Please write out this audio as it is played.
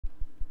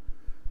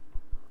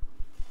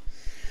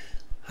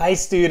Hi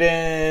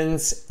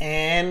students,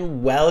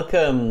 and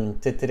welcome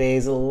to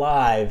today's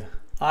live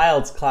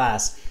IELTS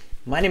class.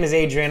 My name is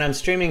Adrian. I'm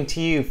streaming to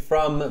you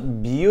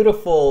from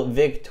beautiful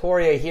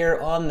Victoria here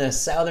on the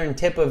southern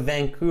tip of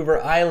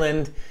Vancouver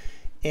Island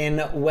in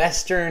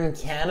Western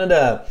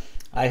Canada.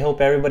 I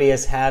hope everybody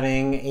is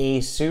having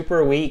a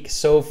super week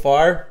so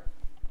far.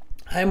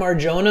 Hi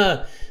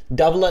Marjona,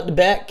 Davlat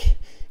Beck,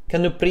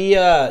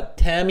 Kanupriya,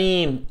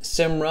 Tammy,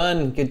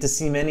 Simran. Good to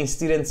see many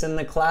students in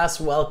the class.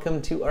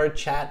 Welcome to our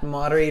chat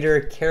moderator,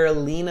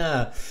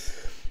 Carolina.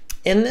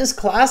 In this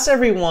class,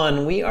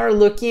 everyone, we are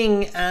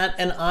looking at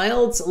an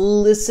IELTS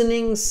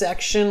listening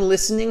section,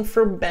 listening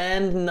for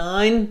Band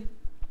 9.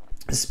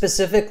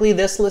 Specifically,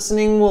 this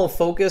listening will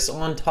focus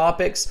on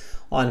topics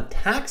on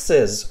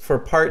taxes for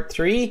Part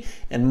 3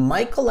 and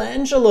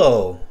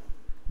Michelangelo,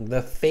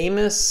 the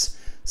famous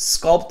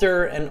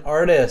sculptor and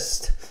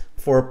artist,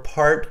 for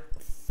Part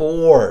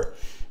 4.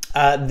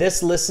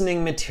 This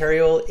listening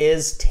material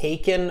is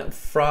taken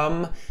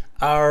from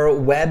our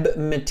web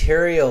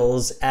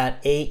materials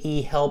at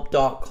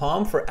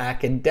aehelp.com for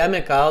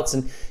academic IELTS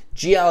and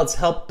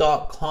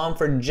gieltshelp.com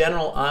for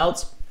general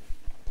IELTS.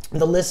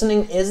 The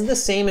listening is the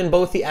same in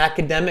both the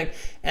academic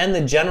and the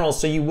general,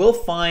 so you will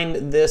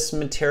find this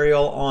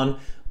material on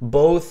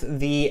both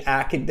the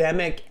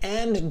academic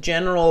and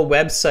general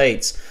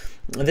websites.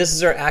 This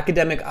is our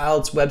academic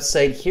IELTS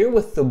website here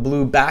with the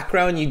blue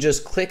background. You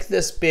just click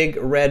this big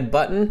red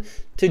button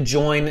to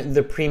join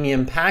the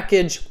premium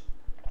package.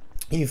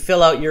 You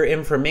fill out your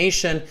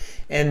information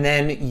and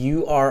then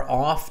you are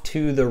off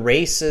to the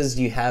races.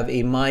 You have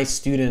a My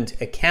Student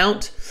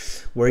account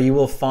where you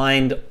will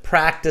find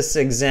practice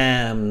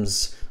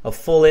exams, a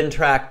full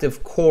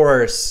interactive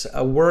course,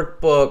 a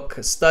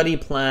workbook, study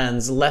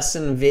plans,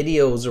 lesson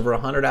videos, over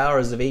 100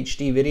 hours of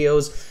HD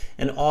videos,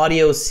 and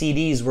audio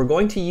CDs. We're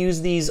going to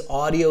use these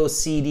audio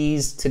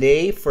CDs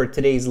today for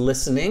today's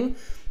listening,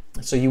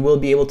 so you will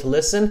be able to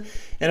listen.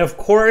 And of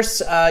course,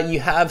 you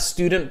have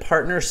student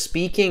partner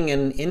speaking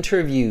and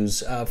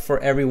interviews for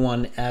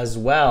everyone as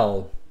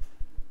well.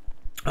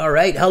 All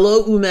right,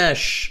 hello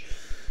Umesh,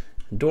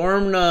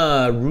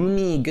 Dormna,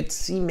 Rumi, good to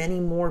see many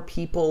more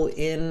people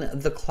in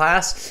the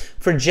class.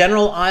 For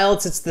general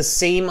IELTS, it's the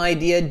same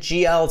idea,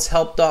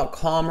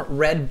 gieltshelp.com,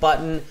 red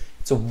button.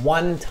 It's a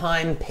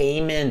one-time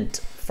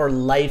payment for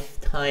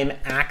lifetime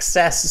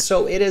access,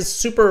 so it is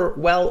super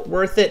well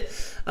worth it.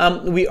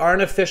 We are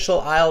an official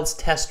IELTS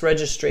test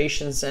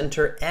registration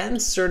center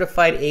and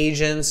certified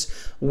agents.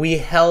 We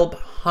help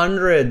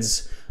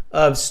hundreds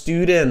of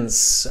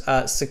students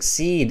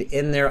succeed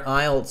in their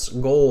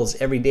IELTS goals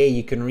every day.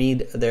 You can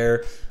read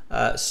their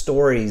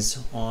stories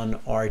on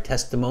our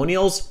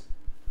testimonials.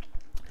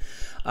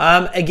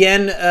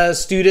 Again,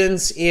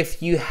 students,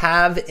 if you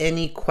have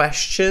any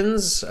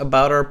questions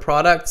about our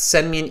product,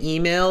 send me an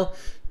email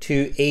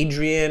to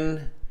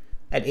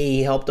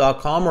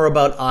adrian@aehelp.com or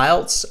about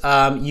IELTS.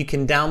 You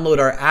can download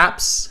our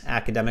apps,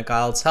 Academic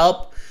IELTS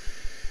Help,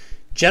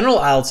 General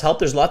IELTS Help.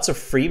 There's lots of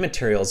free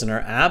materials in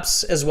our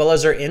apps, as well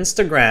as our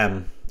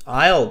Instagram,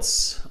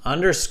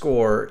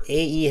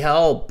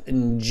 IELTS_AEHelp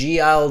and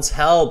GIELTS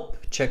Help.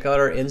 Check out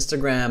our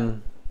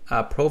Instagram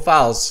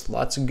profiles.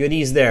 Lots of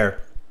goodies there.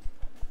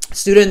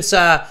 Students,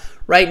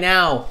 right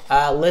now,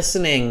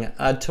 listening,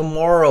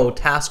 tomorrow,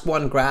 Task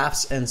 1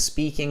 Graphs and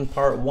Speaking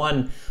Part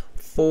 1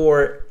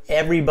 for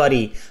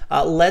everybody.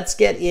 Let's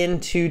get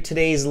into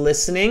today's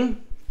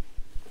listening.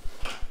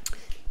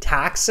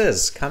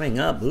 Taxes coming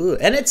up. Ooh,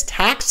 and it's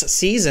tax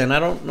season. I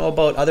don't know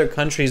about other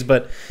countries,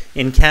 but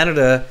in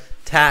Canada,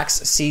 tax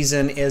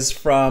season is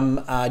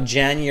from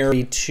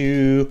January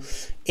to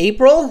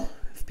April.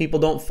 If people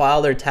don't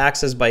file their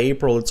taxes by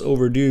April, it's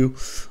overdue.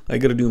 I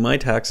gotta do my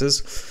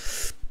taxes.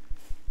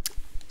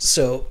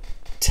 So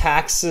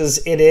taxes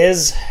it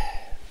is.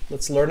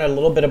 Let's learn a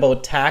little bit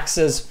about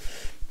taxes.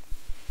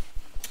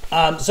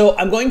 So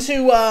I'm going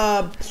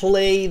to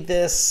play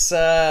this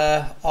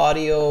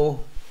audio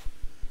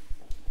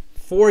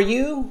for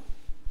you.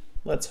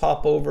 Let's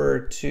hop over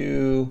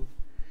to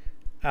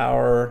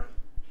our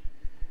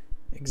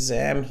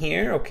exam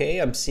here. Okay,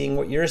 I'm seeing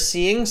what you're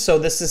seeing. So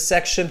this is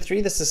section 3.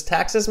 This is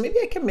taxes.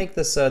 Maybe I can make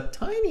this a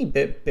tiny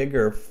bit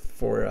bigger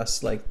for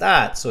us like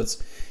that, so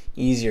it's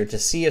easier to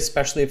see,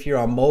 especially if you're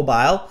on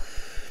mobile.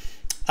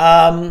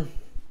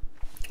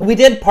 We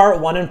did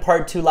part 1 and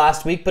part 2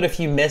 last week, but if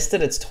you missed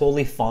it, it's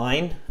totally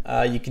fine.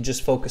 You can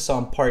just focus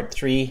on part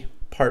 3,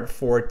 part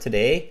 4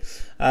 today.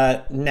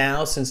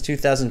 Now, since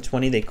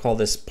 2020, they call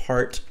this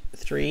part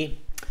 3.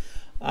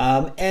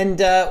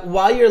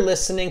 While you're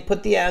listening,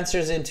 put the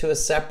answers into a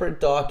separate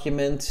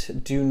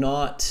document. Do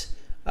not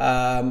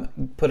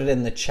put it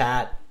in the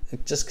chat,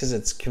 just because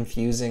it's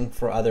confusing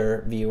for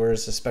other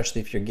viewers, especially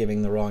if you're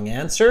giving the wrong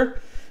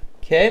answer.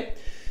 Okay.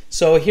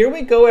 So here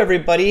we go,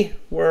 everybody.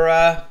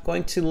 We're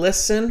going to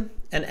listen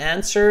and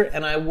answer,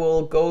 and I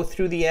will go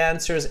through the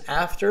answers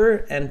after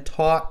and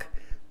talk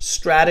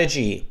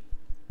strategy.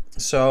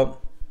 So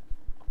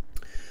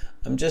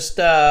I'm just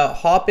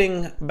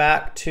hopping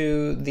back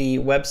to the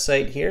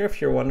website here if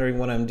you're wondering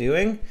what I'm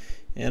doing,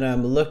 and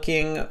I'm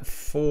looking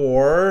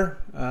for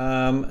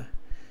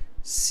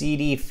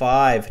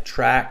CD5,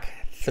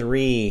 track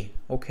 3.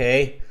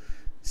 Okay,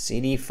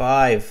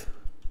 CD5,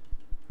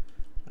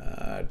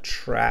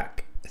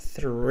 track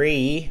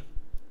 3.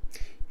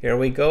 Here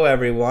we go,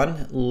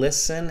 everyone.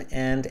 Listen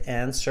and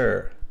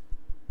answer.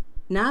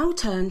 Now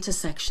turn to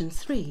section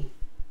 3.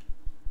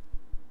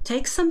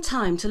 Take some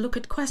time to look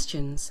at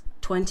questions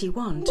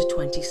 21 to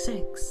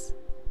 26.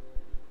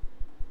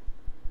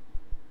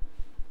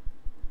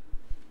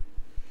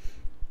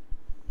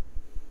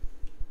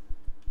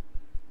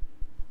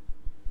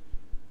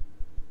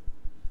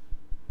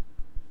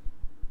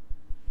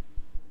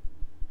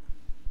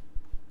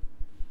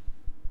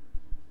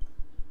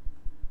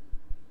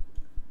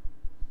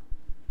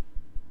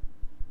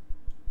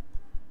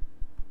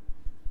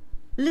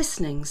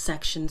 Listening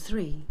section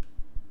 3.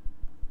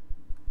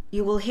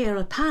 You will hear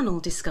a panel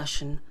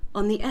discussion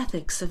on the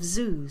ethics of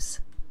zoos.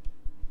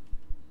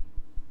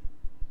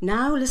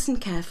 Now listen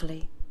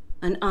carefully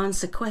and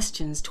answer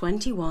questions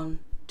 21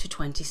 to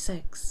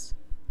 26.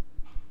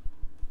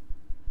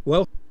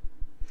 Well,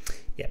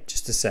 Yeah,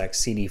 just a sec.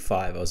 CD5,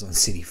 I was on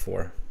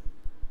CD4.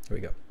 Here we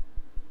go.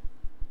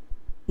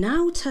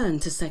 Now turn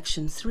to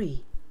section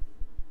 3.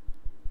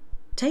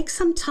 Take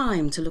some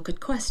time to look at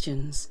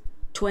questions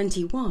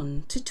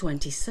 21 to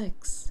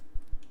 26.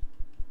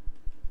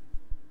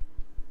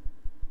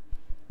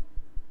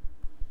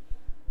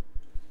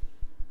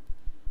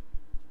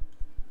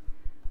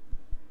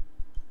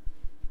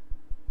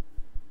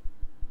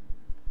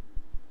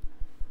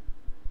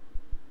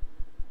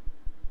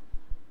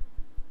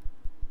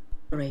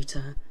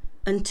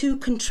 And 2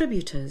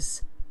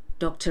 contributors,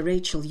 Dr.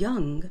 Rachel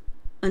Young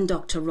and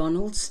Dr.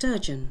 Ronald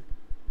Sturgeon,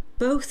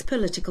 both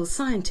political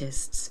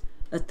scientists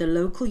at the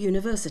local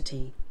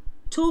university,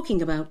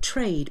 talking about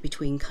trade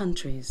between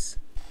countries.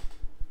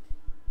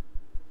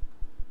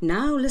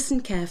 Now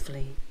listen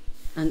carefully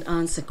and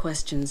answer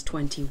questions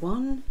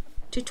 21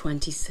 to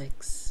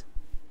 26.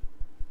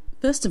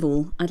 First of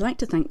all, I'd like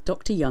to thank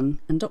Dr. Young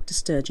and Dr.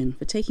 Sturgeon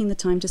for taking the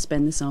time to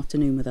spend this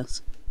afternoon with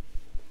us.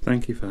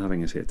 Thank you for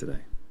having us here today.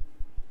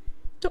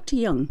 Dr.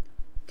 Young,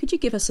 could you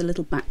give us a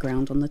little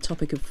background on the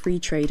topic of free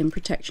trade and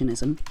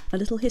protectionism, a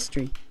little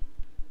history?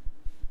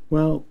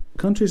 Well,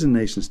 countries and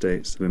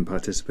nation-states have been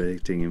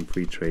participating in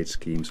free trade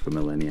schemes for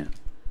millennia.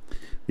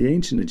 The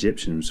ancient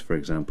Egyptians, for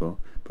example,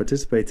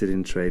 participated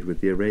in trade with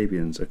the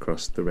Arabians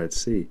across the Red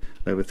Sea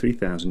over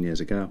 3,000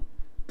 years ago.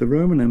 The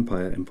Roman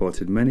Empire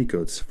imported many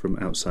goods from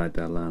outside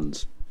their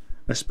lands,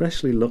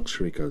 especially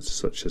luxury goods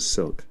such as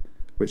silk,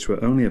 which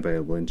were only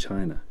available in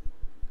China.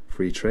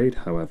 Free trade,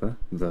 however,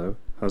 though,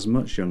 has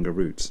much younger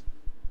roots.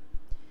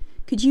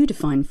 Could you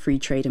define free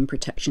trade and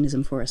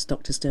protectionism for us,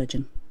 Dr.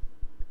 Sturgeon?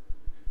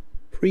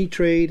 free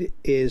trade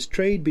is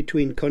trade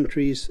between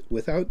countries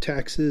without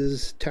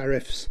taxes,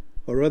 tariffs,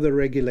 or other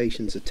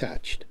regulations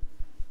attached.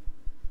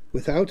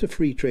 Without a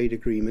free trade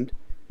agreement,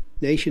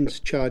 nations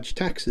charge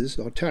taxes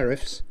or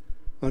tariffs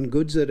on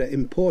goods that are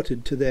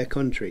imported to their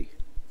country.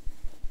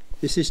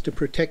 This is to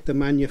protect the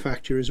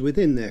manufacturers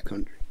within their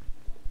country.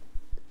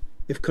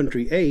 If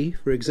country A,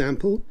 for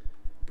example,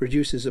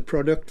 produces a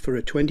product for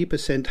a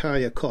 20%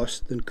 higher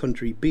cost than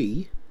country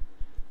B,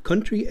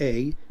 country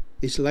A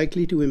is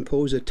likely to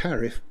impose a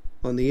tariff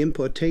on the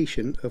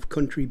importation of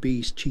country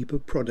B's cheaper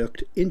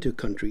product into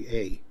country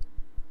A.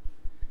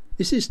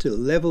 This is to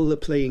level the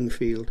playing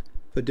field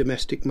for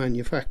domestic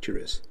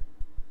manufacturers.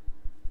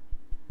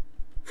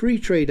 Free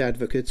trade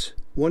advocates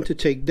want to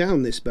take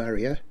down this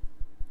barrier.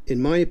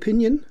 In my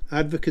opinion,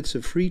 advocates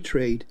of free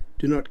trade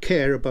do not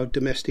care about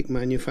domestic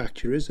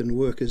manufacturers and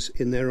workers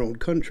in their own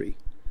country.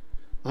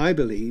 I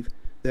believe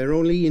their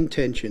only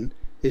intention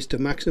is to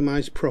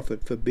maximize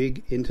profit for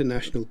big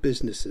international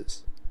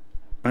businesses.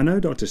 I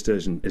know Dr.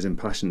 Sturgeon is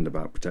impassioned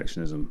about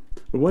protectionism,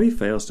 but what he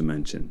fails to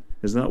mention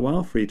is that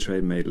while free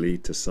trade may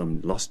lead to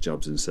some lost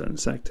jobs in certain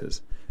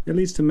sectors, it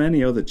leads to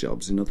many other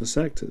jobs in other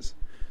sectors.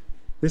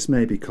 This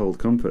may be cold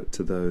comfort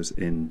to those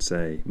in,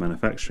 say,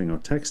 manufacturing or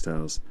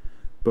textiles,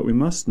 but we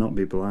must not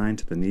be blind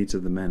to the needs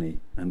of the many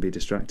and be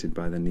distracted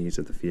by the needs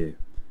of the few.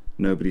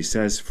 Nobody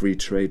says free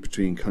trade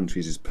between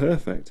countries is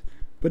perfect,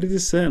 but it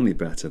is certainly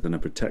better than a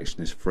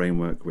protectionist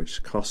framework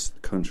which costs the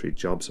country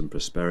jobs and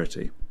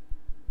prosperity.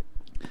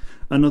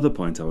 Another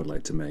point I would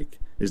like to make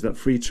is that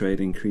free trade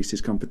increases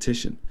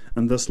competition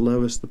and thus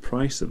lowers the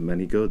price of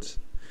many goods.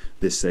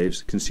 This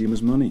saves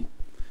consumers money.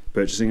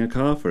 Purchasing a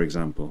car, for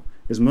example,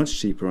 is much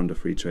cheaper under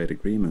free trade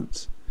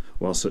agreements.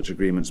 While such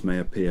agreements may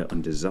appear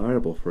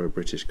undesirable for a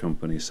British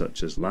company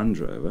such as Land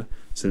Rover,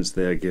 since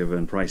they are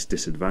given price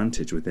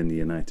disadvantage within the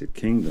United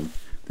Kingdom,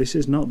 this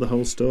is not the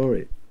whole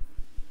story.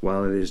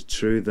 While it is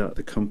true that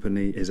the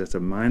company is at a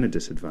minor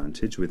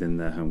disadvantage within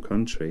their home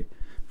country,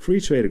 free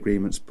trade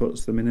agreements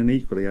puts them in an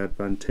equally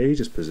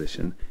advantageous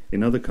position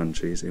in other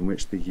countries in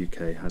which the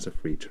UK has a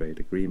free trade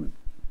agreement.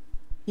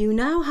 You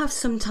now have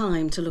some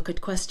time to look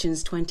at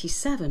questions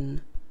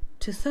 27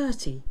 to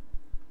 30.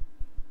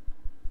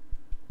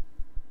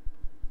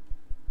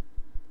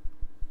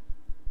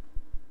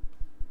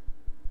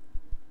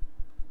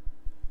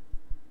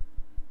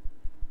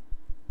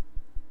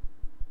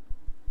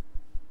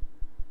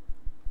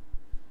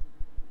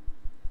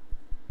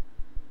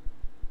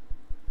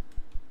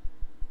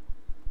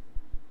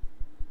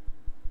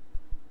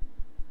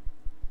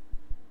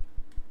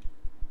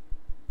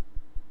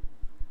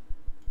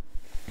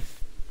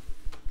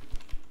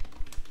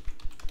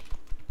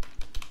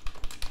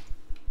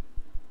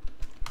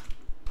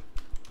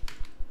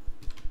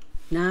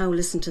 Now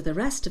listen to the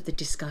rest of the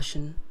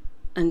discussion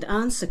and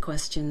answer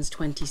questions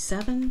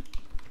 27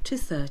 to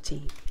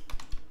 30.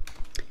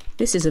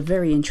 This is a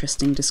very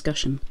interesting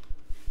discussion.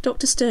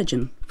 Dr.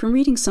 Sturgeon, from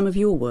reading some of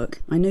your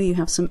work, I know you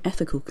have some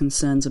ethical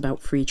concerns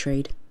about free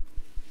trade.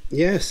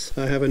 Yes,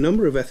 I have a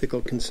number of ethical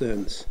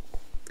concerns.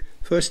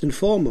 First and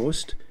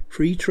foremost,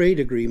 free trade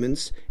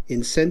agreements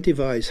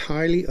incentivize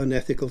highly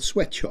unethical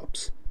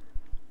sweatshops.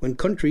 When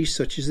countries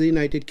such as the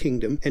United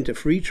Kingdom enter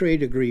free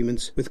trade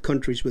agreements with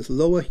countries with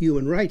lower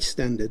human rights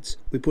standards,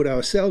 we put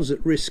ourselves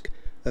at risk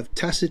of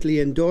tacitly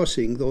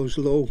endorsing those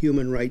low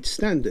human rights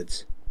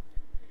standards.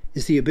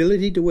 Is the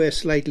ability to wear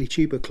slightly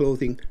cheaper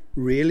clothing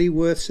really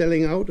worth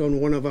selling out on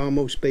one of our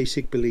most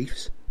basic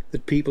beliefs,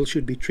 that people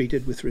should be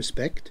treated with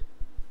respect?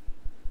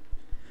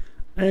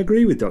 I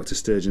agree with Dr.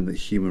 Sturgeon that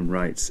human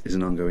rights is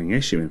an ongoing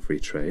issue in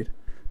free trade.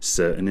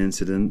 Certain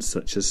incidents,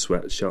 such as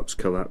sweatshops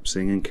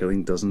collapsing and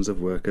killing dozens of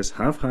workers,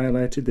 have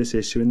highlighted this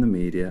issue in the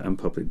media and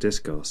public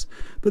discourse,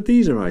 but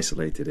these are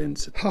isolated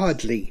incidents.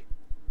 Hardly.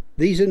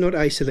 These are not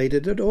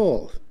isolated at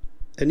all.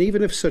 And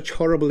even if such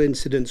horrible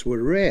incidents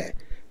were rare,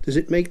 does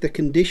it make the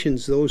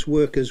conditions those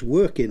workers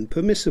work in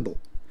permissible?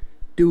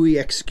 Do we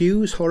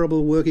excuse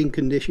horrible working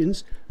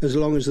conditions as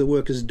long as the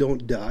workers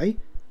don't die?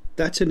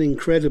 That's an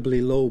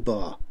incredibly low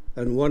bar,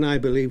 and one I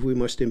believe we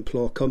must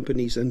implore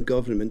companies and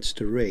governments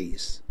to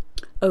raise.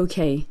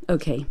 Okay,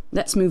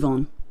 let's move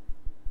on.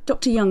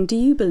 Dr. Young, do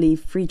you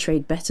believe free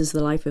trade betters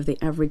the life of the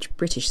average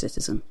British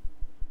citizen?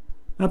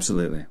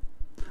 Absolutely.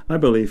 I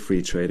believe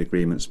free trade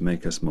agreements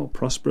make us more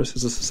prosperous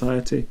as a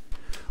society.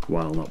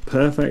 While not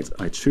perfect,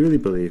 I truly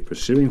believe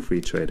pursuing free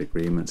trade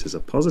agreements is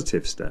a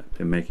positive step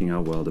in making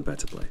our world a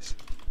better place.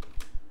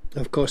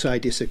 Of course, I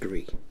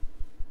disagree.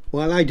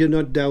 While I do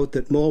not doubt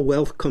that more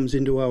wealth comes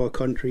into our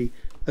country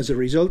as a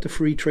result of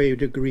free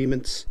trade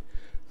agreements,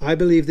 I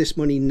believe this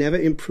money never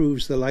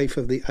improves the life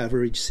of the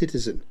average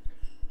citizen.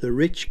 The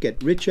rich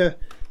get richer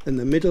and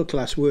the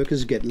middle-class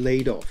workers get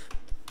laid off.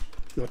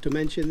 Not to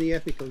mention the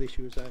ethical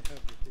issues I have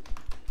with it.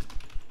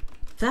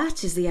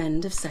 That is the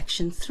end of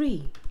section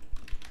 3.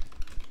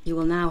 You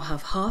will now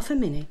have half a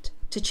minute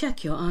to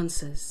check your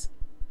answers.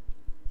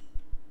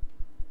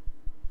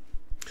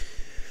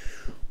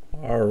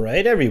 All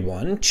right,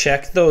 everyone,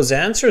 check those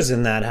answers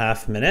in that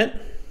half minute.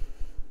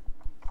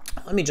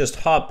 Let me just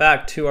hop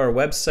back to our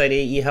website,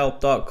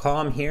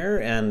 aehelp.com here,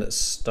 and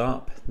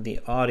stop the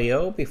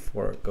audio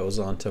before it goes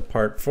on to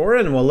part 4.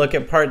 And we'll look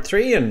at part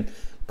 3 and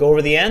go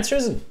over the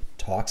answers and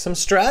talk some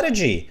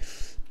strategy,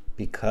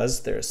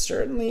 because there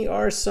certainly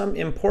are some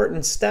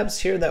important steps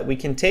here that we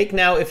can take.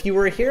 Now, if you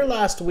were here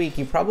last week,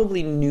 you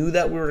probably knew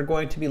that we were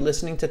going to be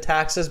listening to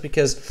taxes,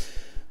 because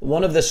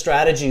one of the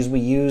strategies we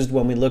used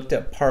when we looked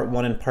at part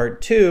 1 and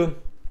part 2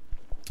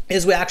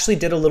 is we actually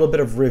did a little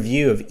bit of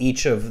review of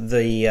each of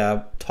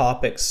the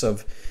topics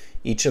of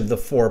each of the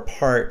 4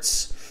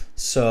 parts.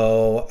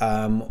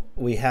 So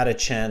we had a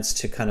chance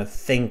to kind of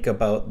think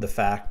about the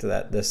fact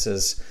that this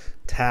is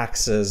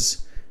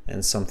taxes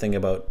and something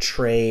about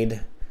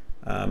trade,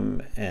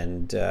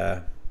 and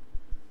the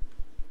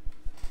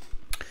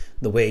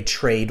way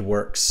trade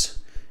works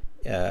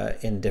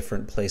in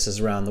different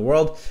places around the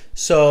world.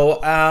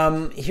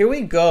 So here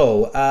we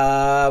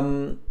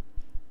go.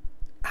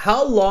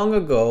 How long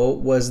ago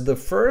was the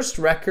first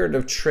record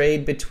of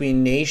trade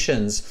between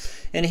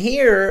nations? And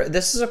here,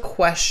 this is a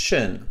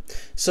question.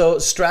 So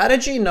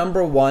strategy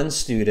number 1,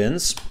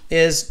 students,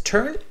 is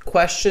turn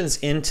questions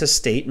into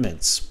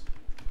statements.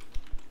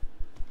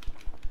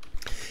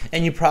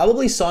 And you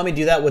probably saw me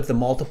do that with the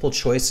multiple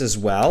choice as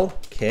well.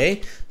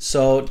 Okay,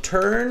 so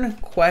turn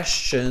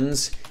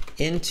questions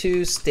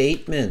into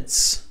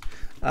statements.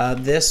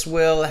 This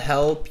will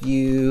help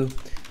you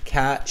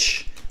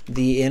catch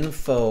the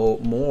info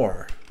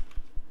more.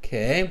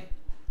 Okay.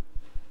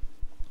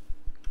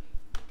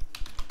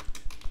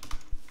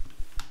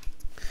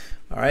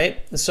 All right,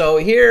 so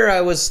here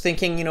I was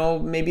thinking,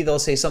 maybe they'll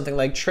say something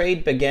like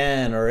trade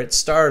began or it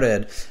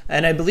started.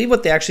 And I believe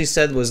what they actually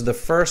said was the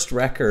first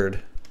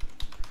record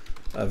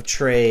of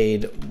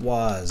trade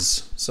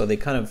was. So they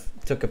kind of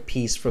took a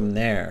piece from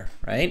there,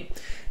 right?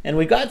 And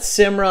we got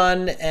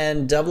Simran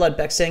and Double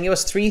Beck saying it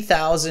was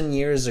 3,000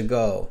 years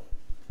ago.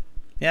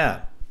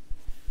 Yeah.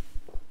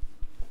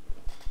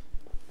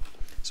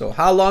 So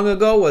how long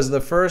ago was the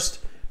first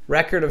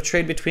record of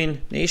trade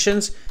between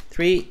nations?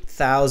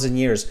 3,000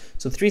 years.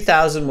 So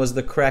 3,000 was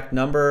the correct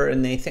number,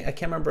 and I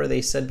can't remember,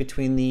 they said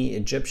between the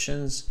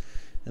Egyptians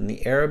and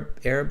the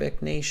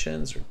Arabic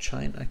nations, or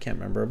China, I can't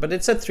remember, but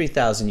it said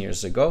 3,000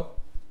 years ago,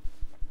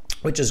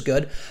 which is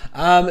good.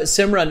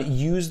 Simran,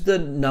 use the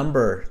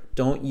number.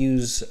 Don't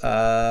use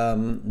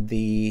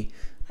the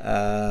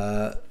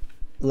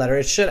letter.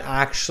 It should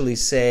actually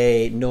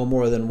say no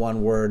more than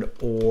one word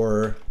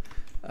or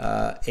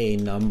a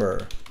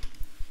number.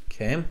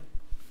 Okay.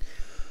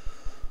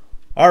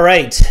 All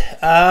right.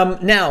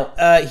 Now,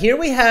 here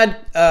we had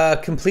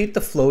complete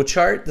the flow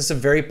chart. This is a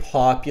very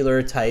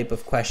popular type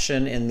of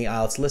question in the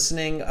IELTS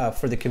listening.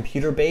 For the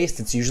computer-based,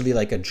 it's usually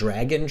like a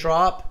drag and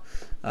drop,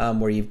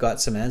 where you've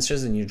got some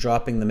answers and you're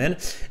dropping them in.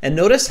 And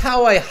notice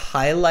how I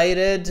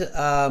highlighted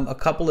a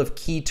couple of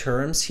key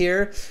terms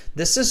here.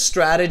 This is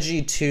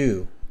strategy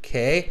 2,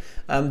 okay?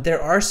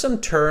 There are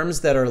some terms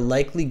that are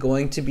likely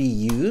going to be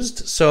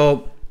used.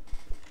 So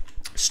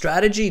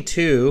strategy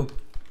 2...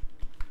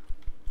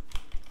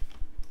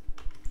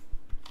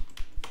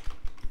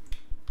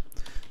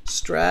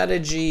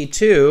 Strategy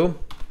 2,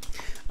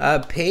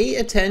 pay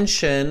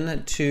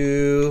attention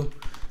to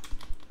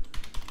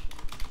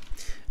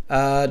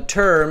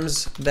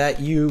terms that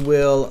you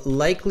will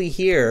likely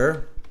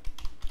hear,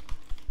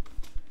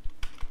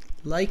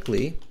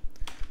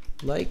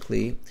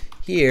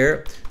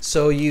 hear,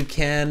 so you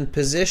can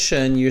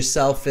position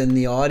yourself in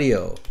the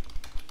audio,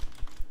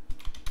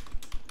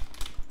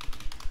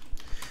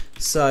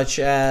 such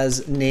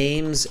as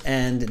names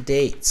and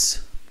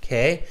dates,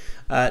 okay?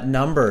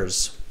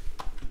 Numbers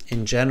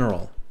in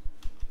general,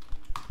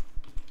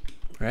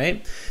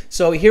 right?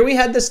 So here we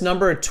had this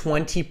number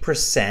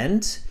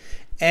 20%,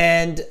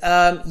 and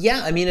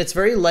yeah, I mean, it's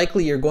very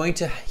likely you're going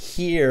to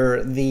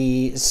hear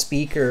the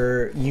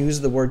speaker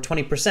use the word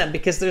 20%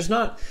 because there's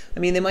not, I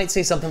mean, they might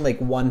say something like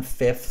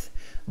 1/5,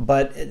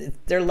 but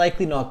they're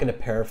likely not going to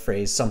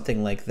paraphrase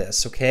something like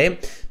this, okay?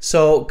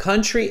 So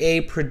country A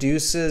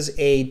produces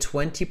a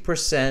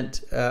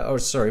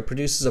 20%,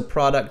 produces a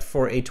product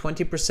for a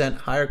 20%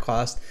 higher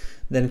cost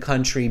than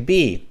country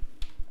B.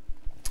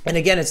 And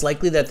again, it's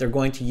likely that they're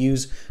going to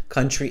use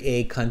country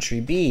A, country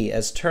B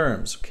as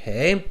terms,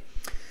 okay?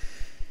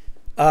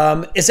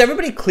 Is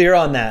everybody clear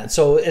on that?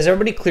 So is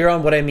everybody clear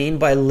on what I mean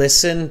by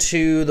listen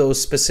to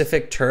those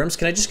specific terms?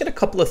 Can I just get a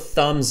couple of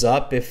thumbs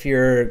up if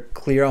you're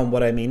clear on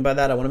what I mean by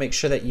that? I want to make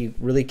sure that you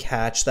really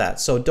catch that.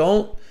 So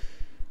don't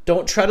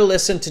try to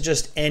listen to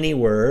just any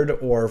word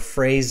or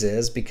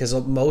phrases because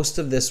most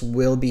of this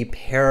will be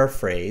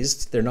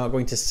paraphrased. They're not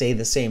going to say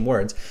the same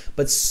words,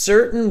 but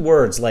certain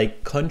words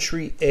like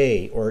country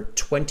A or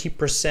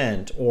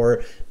 20% or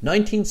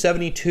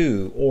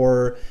 1972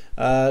 or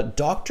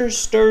Dr.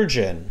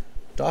 Sturgeon,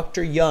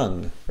 Dr.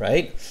 Young,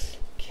 right?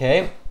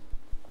 Okay.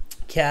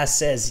 Cass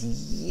says,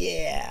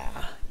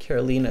 yeah.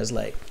 Carolina's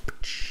like,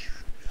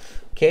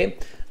 okay.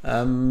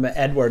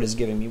 Edward is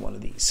giving me one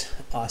of these.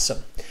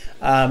 Awesome.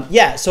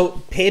 Yeah,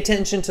 so pay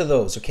attention to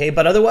those, okay?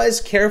 But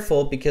otherwise,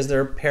 careful because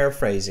they're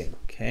paraphrasing,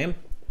 okay?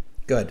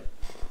 Good.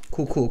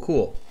 Cool, cool,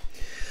 cool.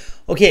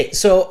 Okay,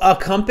 so a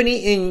company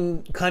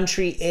in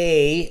country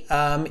A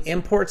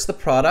imports the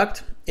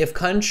product. If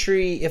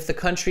the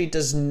country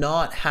does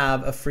not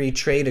have a free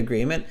trade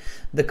agreement,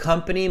 the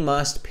company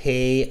must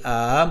pay,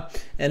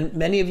 and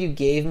many of you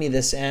gave me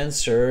this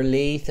answer.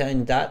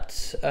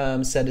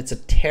 Leithandat said it's a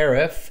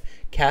tariff.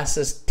 Cass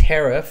says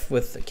tariff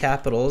with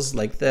capitals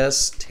like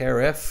this,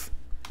 tariff.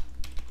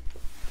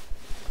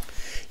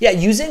 Yeah,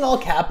 using all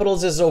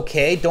capitals is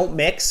okay. Don't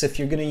mix. If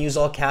you're going to use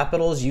all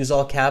capitals, use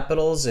all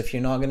capitals. If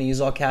you're not going to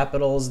use all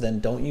capitals, then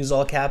don't use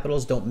all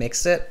capitals. Don't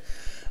mix it.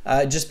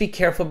 Just be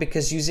careful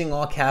because using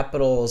all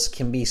capitals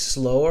can be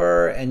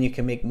slower and you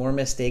can make more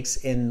mistakes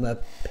in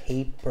the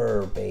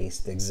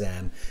paper-based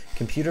exam.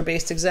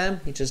 Computer-based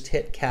exam, you just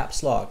hit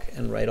caps lock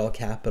and write all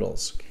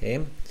capitals, okay?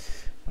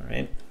 All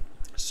right,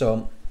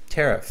 so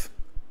tariff.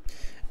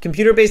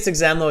 Computer-based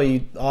exam, though,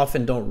 you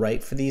often don't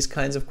write for these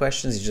kinds of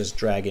questions. You just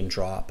drag and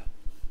drop,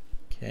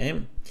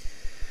 okay?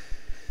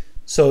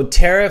 So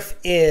tariff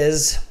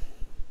is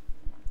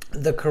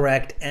the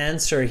correct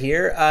answer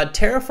here.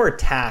 Tariff or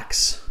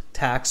tax.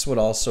 Tax would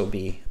also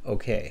be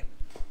okay.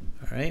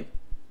 All right.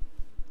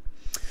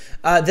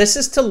 This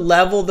is to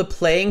level the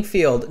playing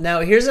field.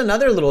 Now, here's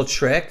another little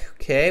trick,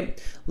 okay?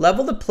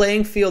 Level the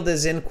playing field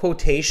is in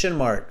quotation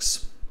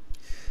marks.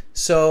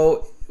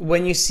 So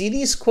when you see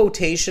these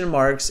quotation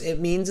marks, it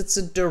means it's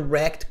a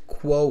direct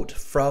quote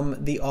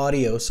from the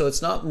audio. So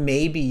it's not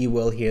maybe you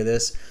will hear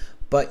this,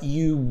 but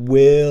you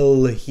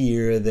will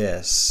hear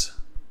this,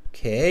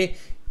 okay,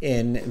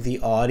 in the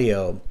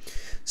audio.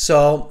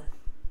 So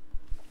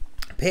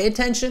pay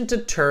attention to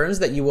terms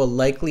that you will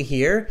likely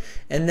hear,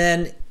 and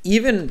then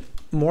even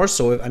more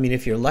so, I mean,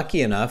 if you're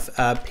lucky enough,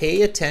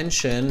 pay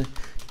attention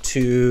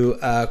to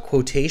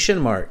quotation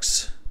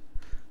marks,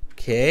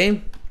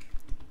 okay?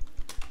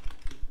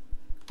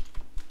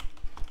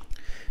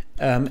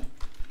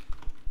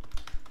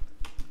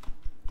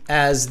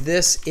 As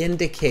this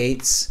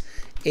indicates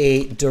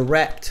a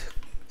direct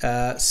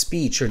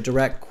speech or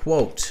direct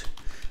quote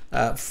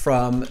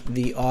from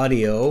the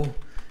audio,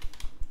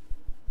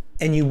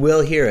 and you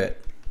will hear it.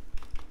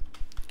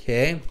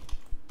 Okay,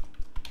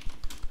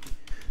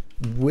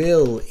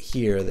 will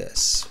hear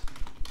this.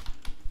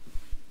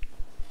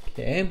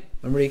 Okay,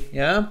 everybody,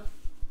 yeah?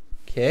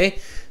 Okay,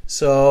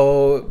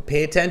 so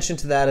pay attention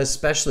to that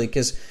especially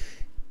because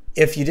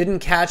if you didn't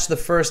catch the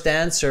first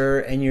answer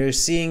and you're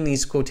seeing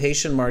these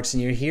quotation marks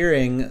and you're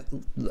hearing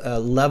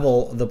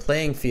level the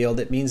playing field,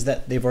 it means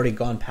that they've already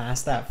gone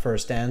past that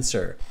first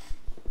answer.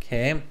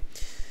 Okay.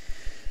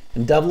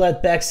 And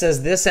Doublet Beck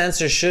says this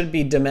answer should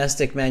be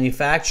domestic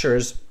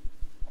manufacturers,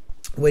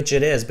 which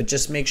it is, but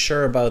just make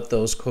sure about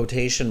those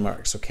quotation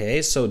marks,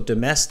 okay? So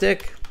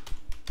domestic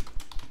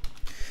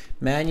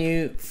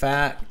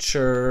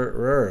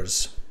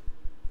manufacturers.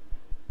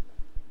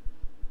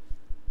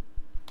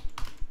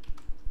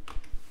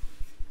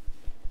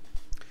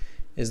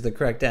 Is the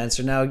correct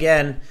answer. Now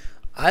again,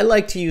 I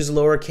like to use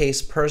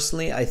lowercase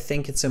personally. I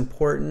think it's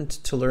important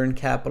to learn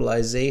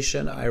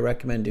capitalization. I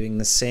recommend doing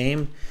the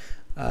same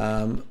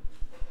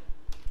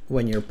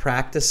when you're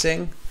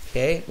practicing.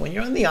 Okay, when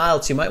you're on the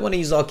IELTS, you might want to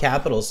use all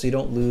capitals so you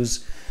don't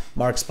lose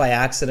marks by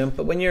accident.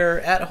 But when you're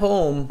at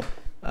home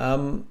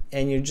and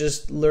you're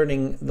just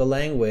learning the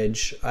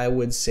language, I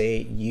would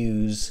say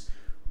use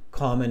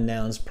common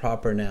nouns,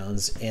 proper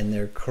nouns in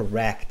their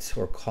correct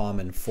or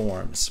common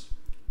forms.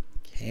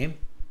 Okay.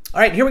 All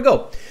right, here we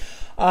go.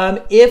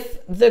 If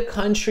the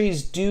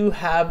countries do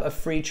have a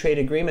free trade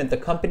agreement, the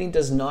company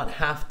does not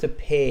have to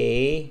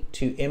pay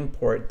to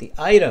import the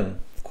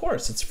item. Of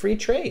course, it's free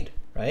trade,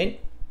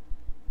 right?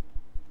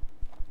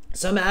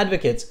 Some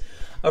advocates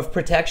of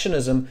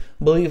protectionism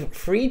believe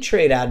free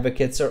trade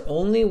advocates are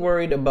only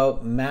worried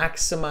about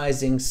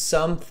maximizing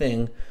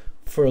something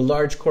for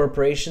large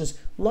corporations.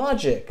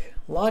 Logic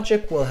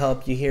will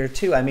help you here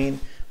too. I mean,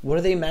 what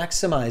are they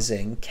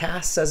maximizing?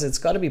 Cass says it's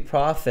got to be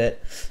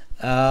profit.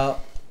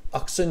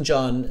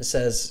 Oxenjon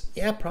says,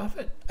 yeah,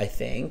 profit, I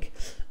think.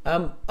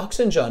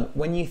 Oxenjon,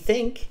 when you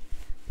think,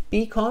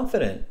 be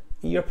confident.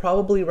 You're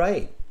probably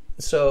right.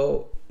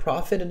 So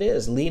profit it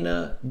is.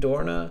 Lena,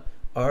 Dorna,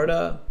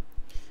 Arda,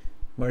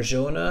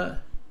 Marjona,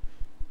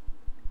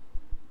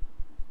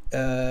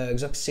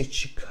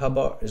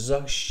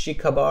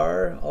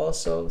 Zakshikabar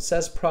also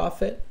says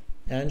profit.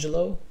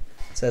 Angelo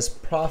says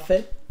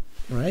profit,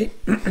 right?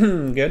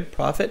 Good,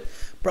 profit.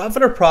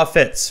 Profit or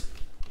profits?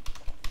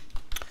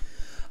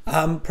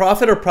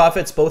 Profit or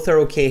profits, both are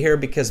okay here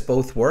because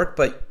both work,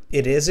 but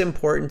it is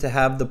important to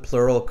have the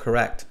plural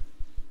correct.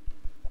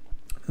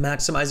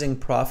 Maximizing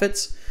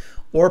profits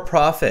or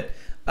profit.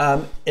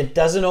 It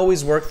doesn't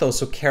always work though,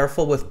 so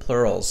careful with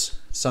plurals.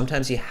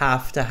 Sometimes you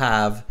have to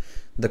have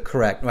the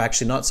correct, well,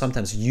 actually not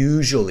sometimes,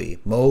 usually,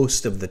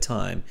 most of the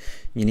time,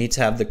 you need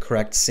to have the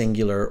correct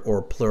singular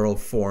or plural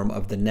form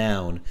of the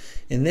noun.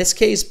 In this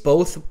case,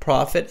 both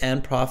profit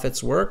and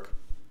profits work.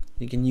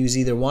 You can use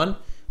either one,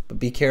 but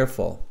be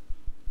careful.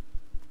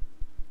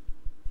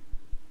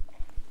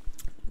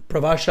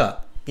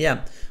 Pravasha,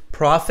 yeah,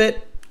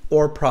 profit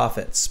or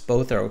profits,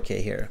 both are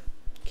okay here,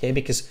 okay,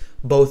 because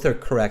both are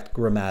correct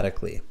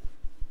grammatically.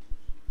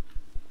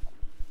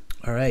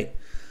 All right,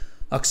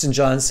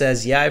 Oxenjon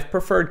says, yeah, I've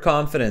preferred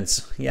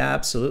confidence. Yeah,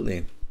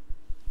 absolutely.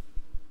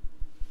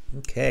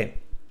 Okay.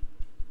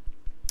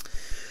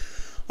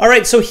 All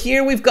right, so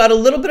here we've got a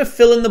little bit of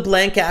fill in the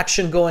blank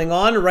action going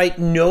on. Write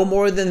no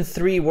more than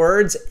 3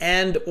 words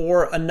and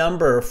or a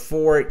number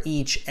for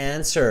each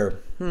answer.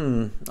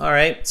 All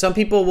right, some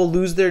people will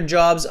lose their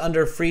jobs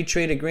under free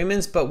trade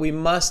agreements, but we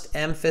must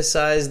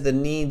emphasize the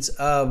needs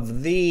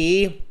of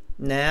the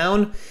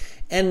noun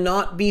and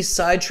not be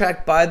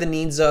sidetracked by the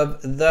needs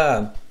of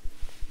the.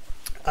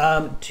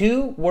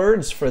 2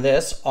 words for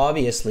this,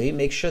 obviously.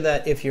 Make sure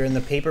that if you're in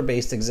the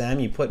paper-based exam,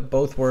 you put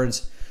both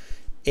words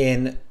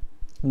in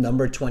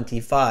number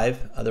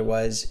 25.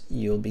 Otherwise,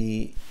 you'll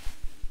be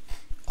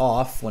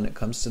off when it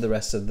comes to the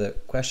rest of the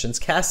questions.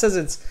 Cass says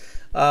it's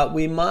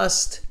we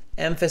must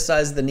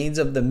emphasize the needs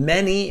of the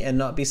many and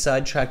not be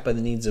sidetracked by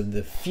the needs of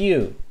the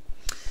few.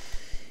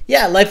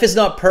 Yeah, life is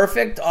not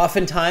perfect.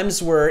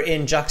 Oftentimes we're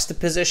in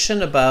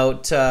juxtaposition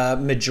about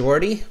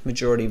majority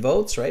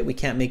votes, right? We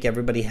can't make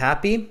everybody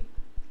happy.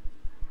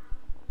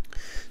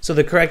 So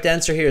the correct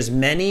answer here is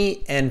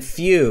many and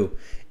few.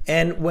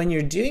 And when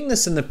you're doing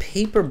this in the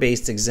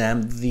paper-based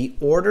exam, the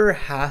order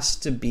has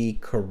to be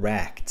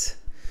correct.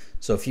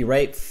 So if you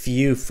write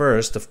few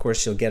first, of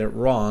course you'll get it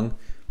wrong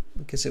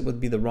because it would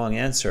be the wrong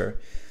answer.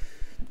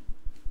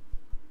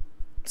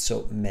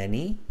 So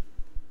many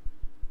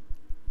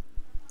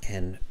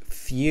and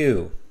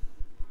few.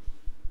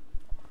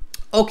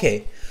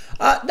 Okay,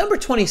 number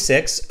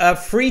 26,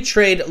 free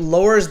trade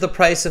lowers the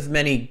price of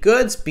many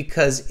goods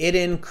because it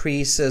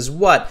increases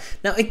what?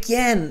 Now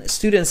again,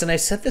 students, and I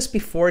said this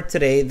before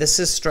today, this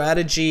is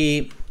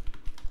strategy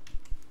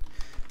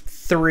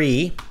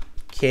 3,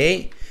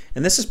 okay?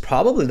 And this is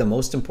probably the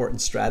most important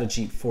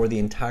strategy for the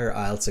entire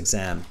IELTS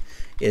exam,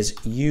 is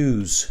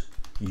use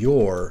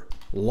your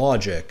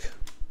logic.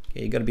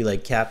 Okay, you got to be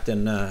like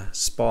Captain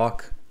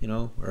Spock, you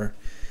know, or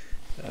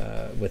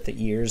with the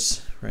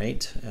ears,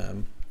 right?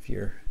 If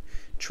you're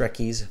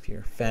Trekkies, if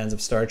you're fans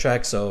of Star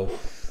Trek, so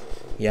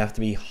you have to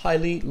be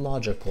highly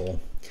logical.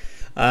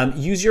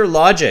 Use your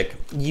logic.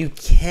 You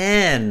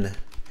can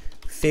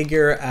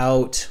figure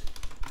out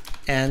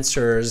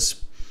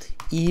answers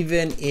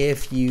even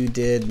if you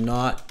did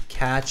not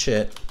catch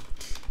it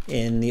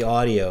in the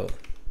audio.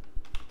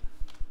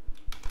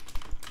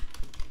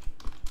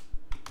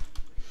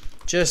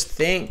 Just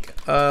think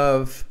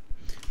of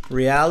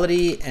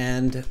reality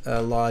and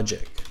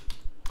logic.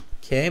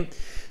 Okay,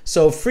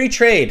 so free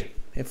trade.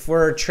 If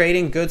we're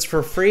trading goods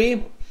for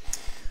free,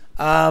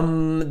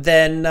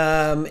 then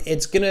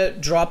it's going to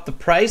drop the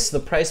price. The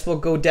price will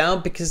go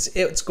down because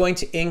it's going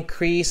to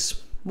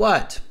increase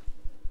what?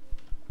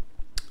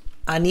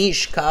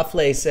 Anish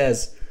Kafle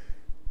says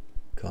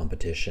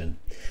competition.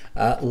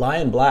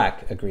 Lion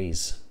Black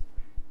agrees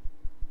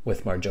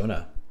with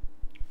Marjona.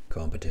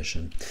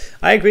 Competition.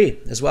 I agree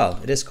as well.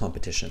 It is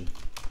competition.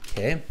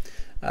 Okay.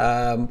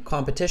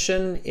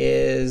 Competition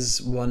is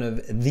one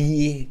of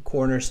the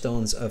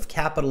cornerstones of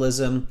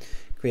capitalism,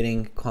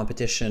 creating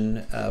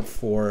competition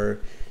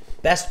for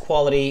best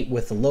quality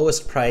with the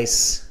lowest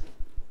price.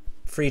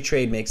 Free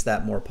trade makes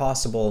that more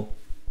possible.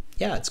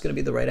 Yeah, it's going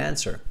to be the right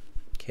answer.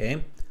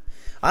 Okay.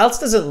 IELTS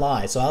doesn't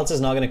lie, so IELTS is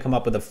not going to come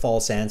up with a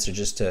false answer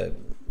just to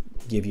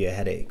give you a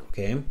headache.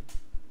 Okay.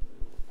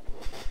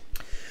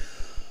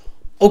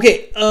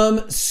 Okay,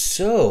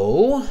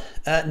 so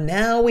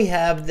now we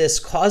have this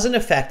cause and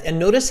effect, and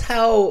notice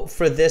how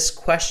for this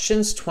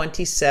questions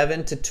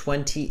 27 to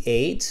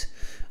 28,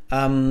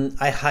 I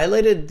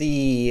highlighted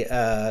the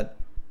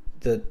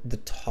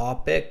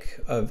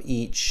topic of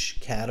each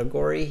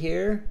category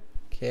here.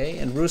 Okay,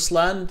 and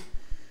Ruslan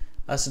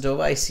Asadova,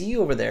 I see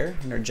you over there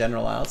in our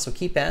general IELTS, so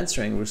keep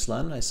answering,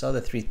 Ruslan. I saw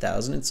the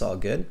 3,000, it's all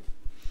good.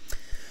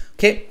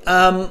 Okay,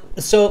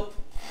 so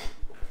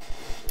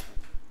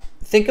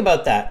think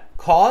about that.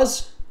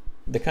 Cause,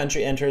 the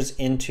country enters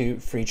into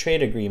free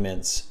trade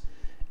agreements.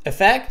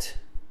 Effect,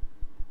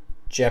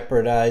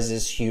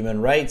 jeopardizes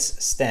human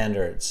rights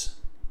standards.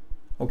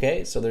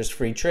 Okay, so there's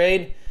free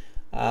trade,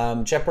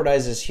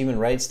 jeopardizes human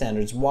rights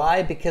standards.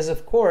 Why? Because,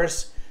 of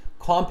course,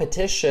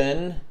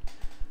 competition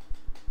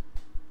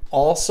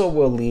also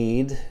will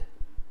lead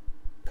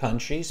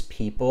countries,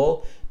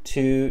 people,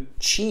 to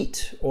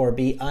cheat or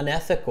be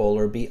unethical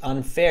or be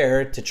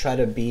unfair to try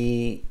to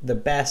be the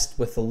best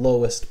with the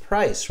lowest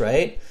price,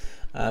 right?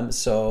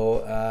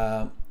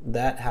 So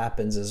that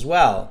happens as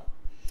well.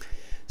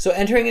 So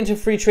entering into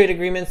free trade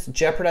agreements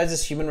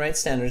jeopardizes human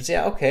rights standards.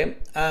 Yeah, okay.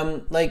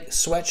 Like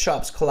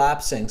sweatshops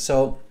collapsing.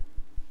 So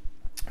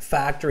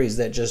factories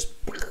that just...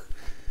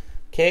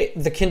 Okay,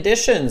 the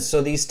conditions.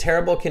 So these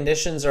terrible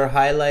conditions are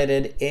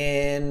highlighted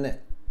in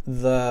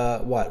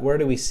the... What? Where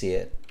do we see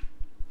it?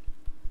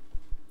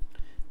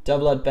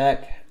 Doublet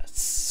Beck.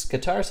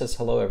 Qatar says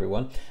hello,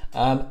 everyone.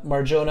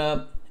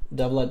 Marjona...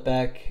 Doublet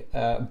Beck,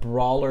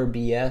 Brawler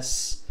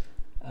BS,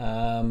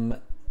 and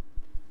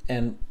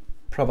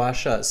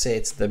Prabhasha say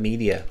it's the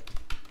media.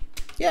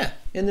 Yeah,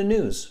 in the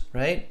news,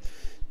 right?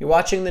 You're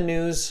watching the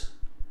news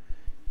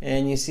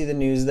and you see the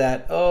news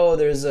that, oh,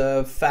 there's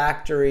a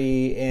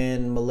factory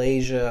in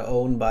Malaysia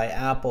owned by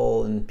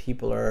Apple and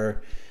people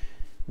are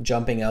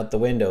jumping out the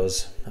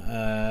windows.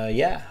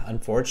 Yeah,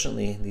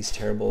 unfortunately, these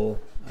terrible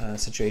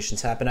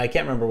situations happen. I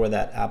can't remember where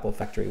that Apple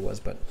factory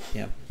was, but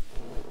yeah.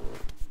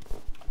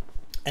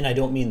 And I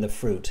don't mean the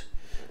fruit,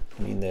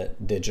 I mean the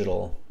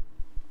digital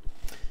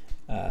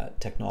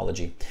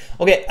technology.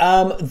 Okay,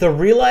 the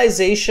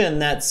realization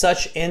that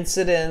such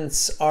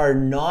incidents are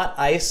not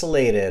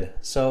isolated.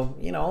 So,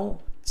 you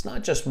know, it's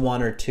not just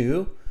one or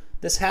two.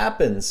 This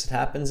happens. It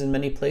happens in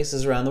many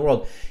places around the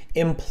world.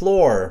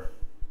 Implore.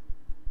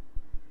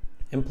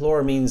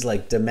 Implore means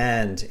like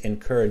demand,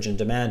 encourage and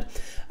demand.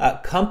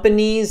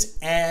 Companies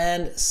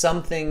and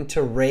something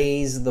to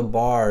raise the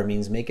bar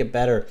means make it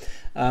better.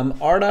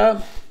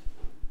 Arda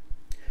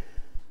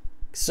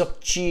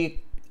Sukchi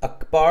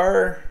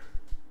Akbar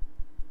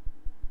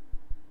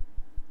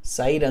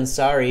Saeed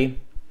Ansari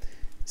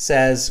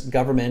says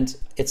government.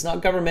 It's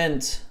not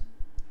government.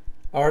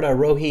 Arda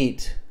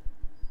Rohit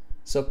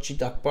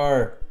Sukchi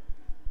Akbar,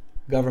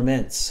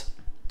 governments.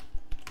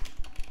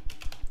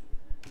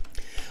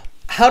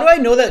 How do I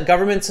know that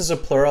governments is a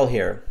plural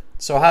here?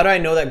 So how do I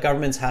know that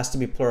governments has to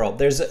be plural?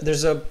 There's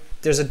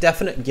a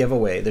definite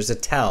giveaway. There's a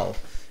tell.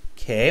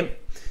 Okay,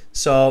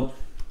 so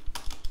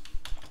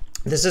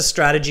this is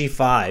strategy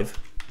 5.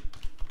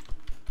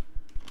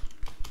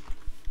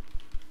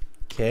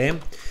 Okay,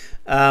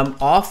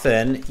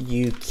 often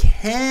you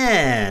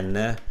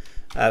can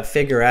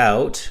figure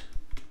out,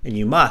 and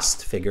you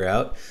must figure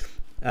out,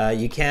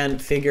 you can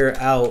figure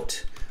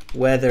out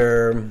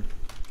whether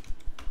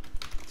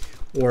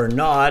or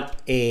not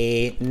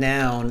a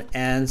noun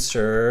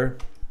answer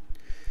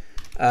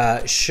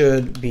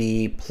should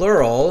be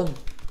plural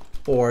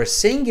or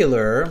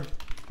singular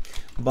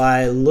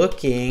by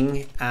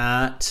looking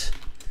at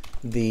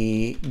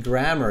the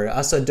grammar.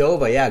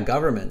 Asadova, yeah,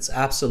 governments,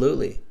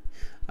 absolutely.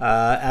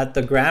 At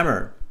the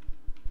grammar.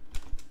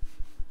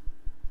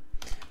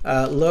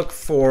 Look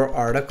for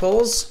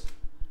articles,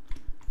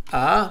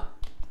 a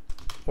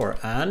or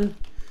an.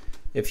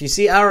 If you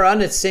see a or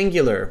an, it's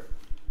singular.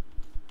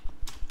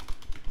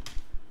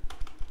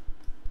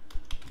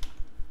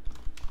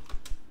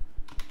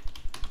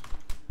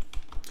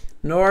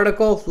 No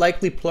article,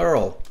 likely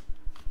plural.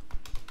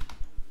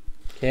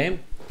 Okay.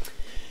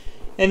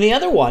 And the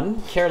other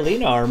one,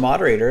 Carolina, our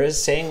moderator,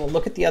 is saying, well,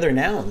 look at the other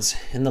nouns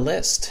in the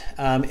list.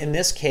 In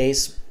this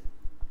case,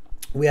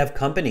 we have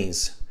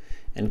companies.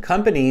 And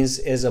companies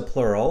is a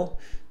plural.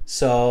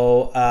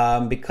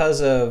 So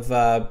because of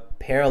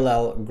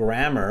parallel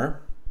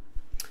grammar.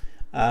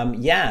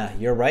 Yeah,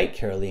 you're right,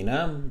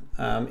 Carolina.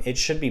 It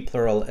should be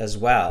plural as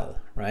well,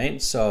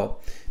 right? So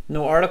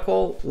no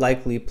article,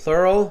 likely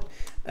plural.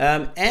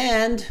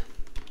 And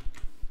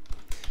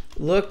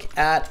look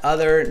at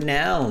other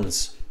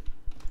nouns.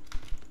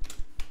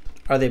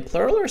 Are they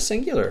plural or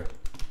singular?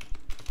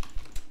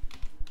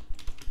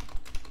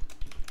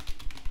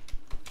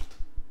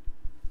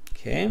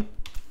 Okay.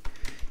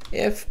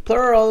 If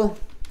plural,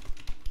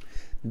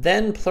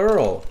 then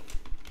plural.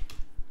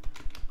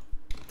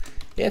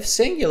 If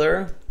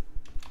singular,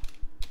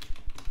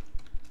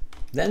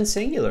 then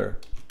singular.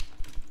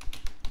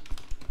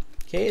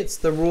 Okay, it's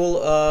the rule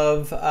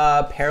of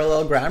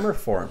parallel grammar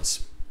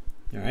forms.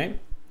 All right.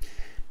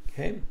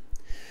 Okay.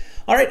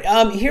 All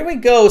right, here we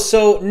go.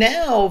 So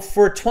now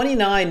for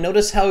 29,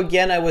 notice how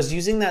again I was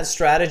using that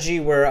strategy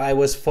where I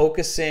was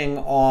focusing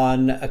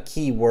on a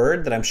key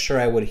word that I'm sure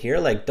I would hear,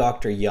 like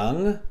Dr.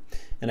 Young,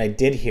 and I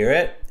did hear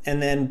it.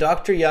 And then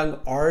Dr. Young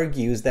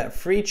argues that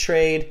free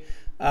trade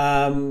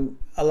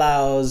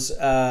allows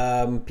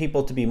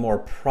people to be more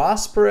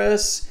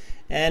prosperous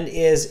and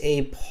is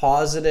a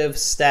positive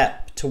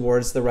step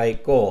towards the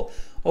right goal.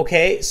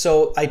 Okay,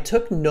 so I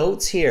took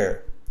notes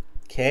here.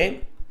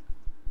 Okay.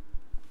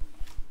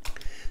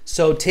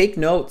 So take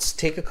notes,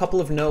 take a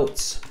couple of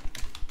notes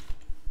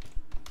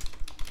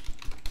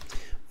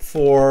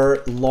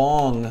for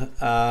long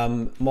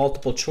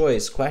multiple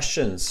choice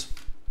questions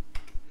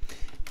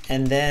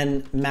and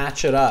then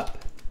match it up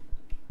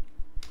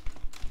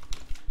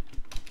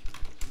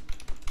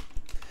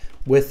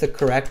with the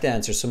correct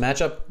answer. So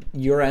match up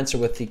your answer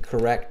with the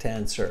correct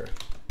answer.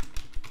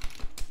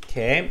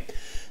 Okay.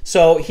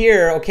 So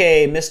here,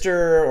 okay,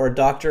 Mr. or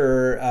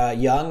Dr.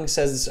 Young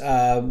says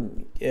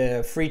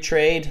free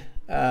trade.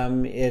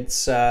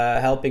 It's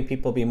helping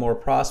people be more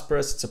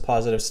prosperous. It's a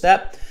positive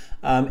step.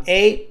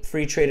 A,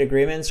 free trade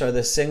agreements are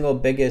the single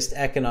biggest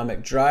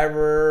economic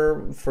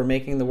driver for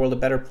making the world a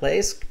better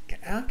place.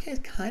 Okay,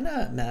 it kind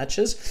of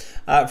matches.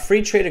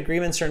 Free trade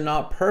agreements are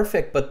not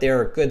perfect, but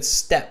they're a good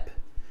step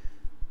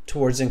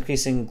towards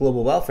increasing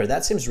global welfare.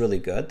 That seems really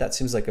good. That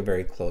seems like a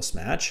very close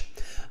match.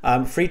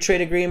 Free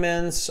trade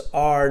agreements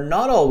are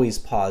not always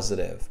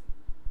positive.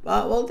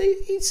 Well,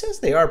 he says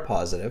they are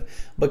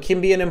positive, but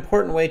can be an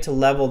important way to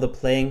level the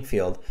playing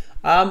field.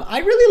 I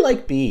really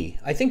like B.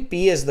 I think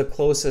B is the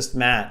closest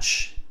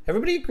match.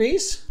 Everybody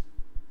agrees?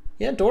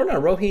 Yeah,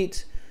 Dorna,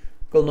 Rohit,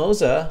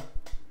 Golnoza,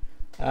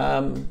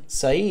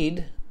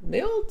 Saeed, they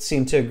all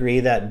seem to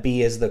agree that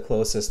B is the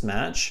closest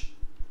match.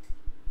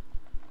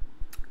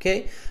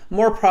 Okay,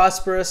 more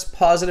prosperous,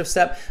 positive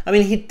step. I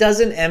mean, he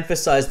doesn't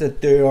emphasize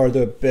that they are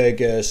the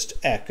biggest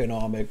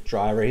economic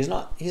driver.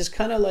 He's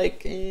kind of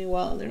like,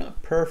 well, they're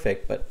not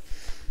perfect, but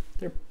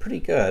they're pretty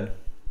good.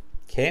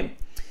 Okay.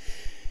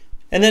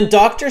 And then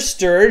Dr.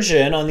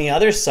 Sturgeon on the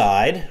other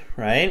side,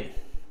 right,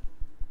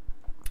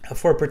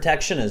 for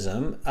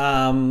protectionism,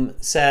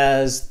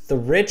 says the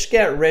rich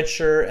get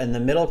richer and the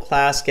middle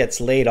class gets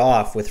laid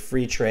off with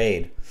free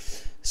trade.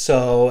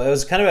 So it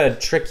was kind of a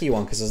tricky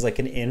one because it was like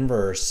an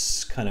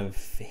inverse kind of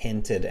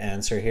hinted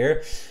answer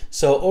here.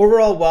 So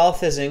overall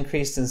wealth is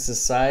increased in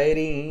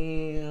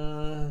society.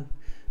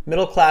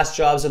 Middle class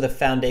jobs are the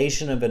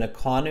foundation of an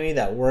economy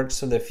that works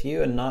for the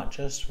few and not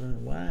just for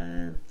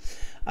one.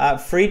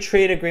 Free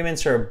trade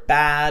agreements are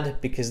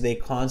bad because they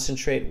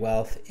concentrate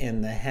wealth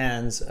in the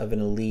hands of an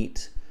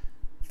elite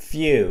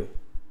few.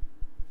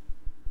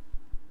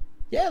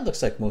 Yeah, it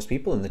looks like most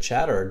people in the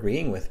chat are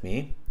agreeing with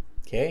me.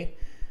 Okay.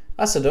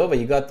 Asadova,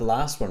 you got the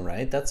last one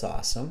right. That's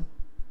awesome.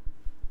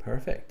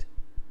 Perfect.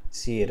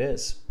 See, it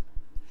is.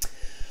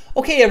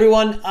 Okay,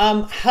 everyone.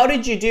 How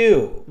did you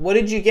do? What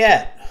did you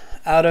get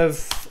out of...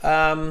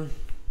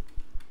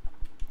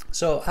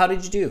 So how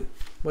did you do?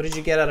 What did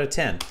you get out of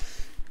 10?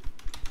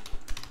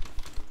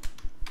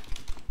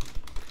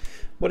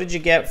 What did you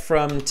get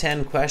from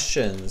 10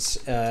 questions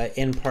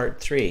in part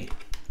 3?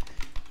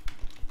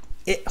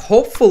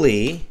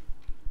 Hopefully,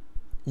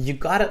 you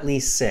got at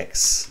least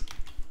 6.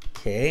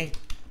 Okay.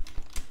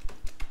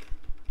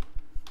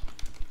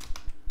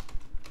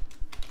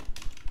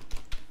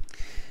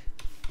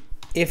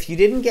 If you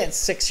didn't get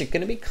 6, you're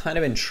going to be kind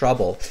of in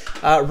trouble.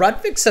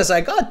 Rudvik says,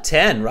 I got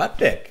 10.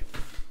 Rudvik.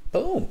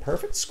 Boom.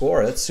 Perfect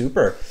score. That's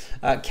super.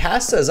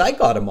 Cass says, I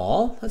got them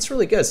all. That's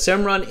really good.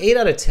 Simran, 8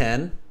 out of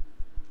 10.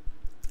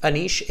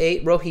 Anish,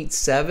 8. Rohit,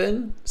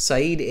 7.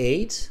 Saeed,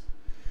 8.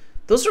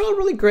 Those are all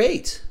really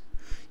great.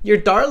 Your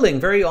darling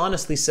very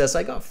honestly says,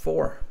 I got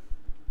 4.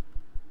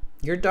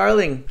 Your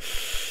darling,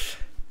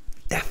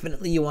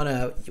 definitely you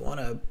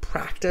wanna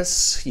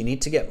practice. You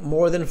need to get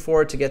more than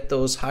 4 to get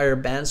those higher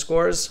band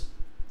scores.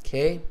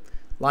 Okay.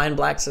 Lion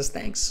Black says,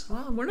 thanks.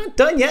 Well, we're not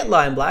done yet,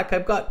 Lion Black.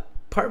 I've got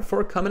part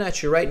 4 coming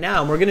at you right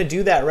now, and we're going to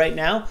do that right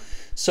now.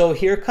 So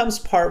here comes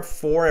part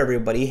 4,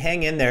 everybody.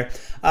 Hang in there.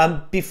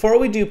 Before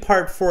we do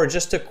part 4,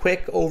 just a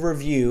quick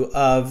overview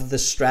of the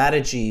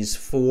strategies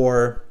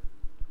for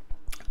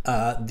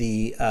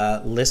the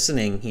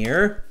listening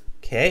here.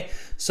 Okay.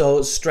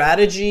 So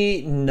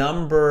strategy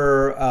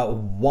number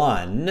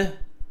 1,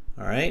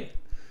 all right,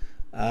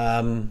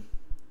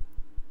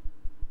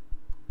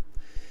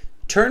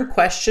 Turn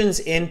questions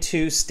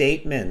into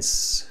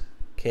statements.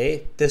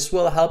 Okay, this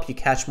will help you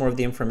catch more of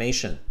the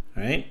information.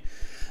 All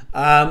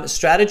right.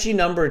 Strategy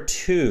number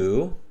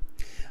 2.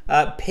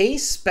 Pay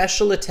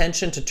special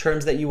attention to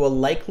terms that you will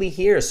likely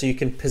hear, so you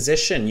can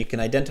position, you can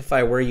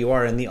identify where you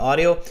are in the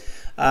audio.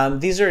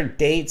 These are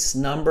dates,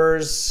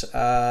 numbers,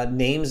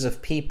 names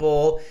of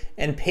people,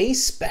 and pay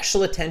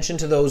special attention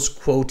to those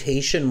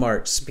quotation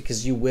marks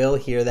because you will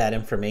hear that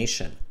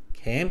information.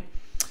 Okay.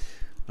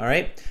 All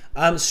right.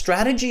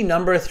 Strategy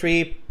number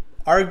 3,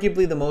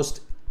 arguably the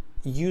most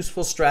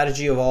useful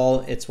strategy of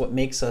all. It's what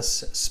makes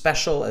us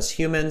special as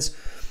humans.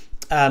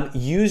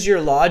 Use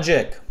your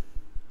logic.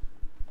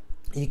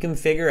 You can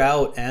figure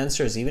out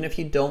answers even if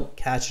you don't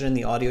catch it in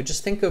the audio.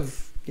 Just think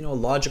of, a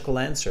logical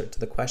answer to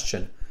the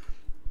question.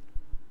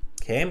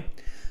 Okay.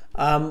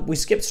 We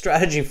skipped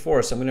strategy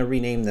 4, so I'm going to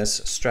rename this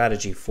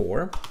strategy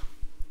 4.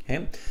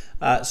 Okay.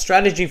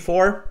 Strategy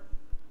 4.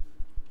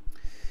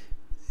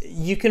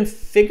 You can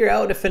figure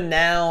out if a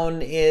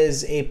noun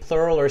is a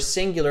plural or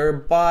singular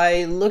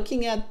by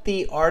looking at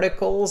the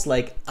articles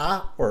like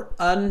a or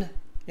un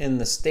in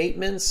the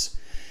statements.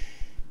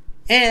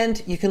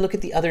 And you can look at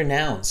the other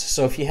nouns.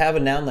 So if you have a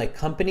noun like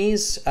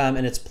companies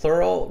and it's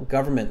plural,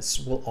 governments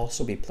will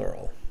also be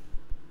plural.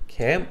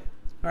 Okay.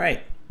 All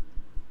right.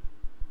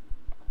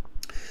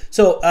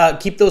 So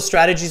keep those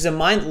strategies in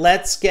mind.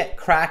 Let's get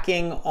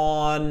cracking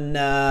on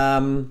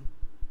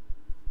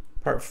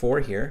part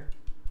 4 here.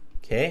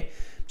 Okay.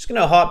 Just going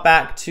to hop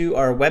back to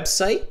our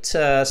website,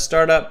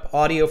 start up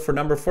audio for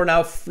number 4.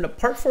 Now,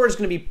 part 4 is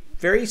going to be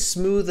very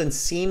smooth and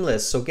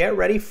seamless. So get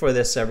ready for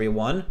this,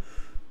 everyone.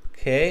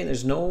 Okay,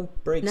 there's no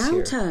breaks here.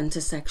 Now turn to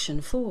section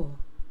 4.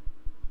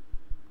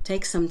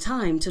 Take some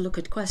time to look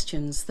at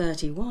questions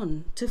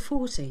 31 to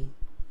 40.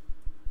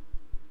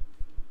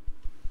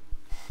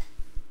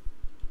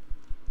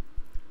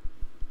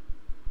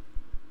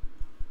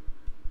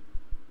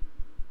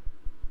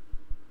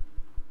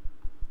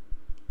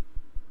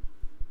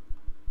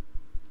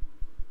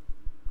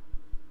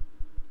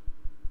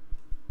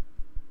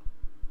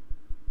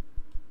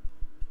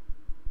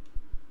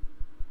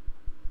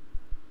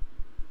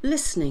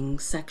 Listening,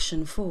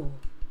 section 4.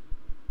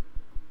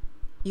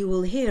 You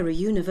will hear a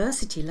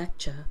university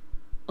lecture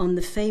on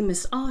the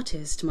famous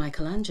artist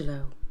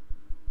Michelangelo.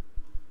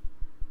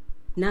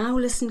 Now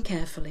listen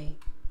carefully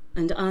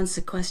and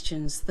answer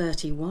questions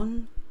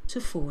 31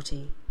 to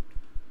 40.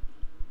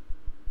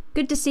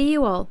 Good to see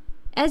you all.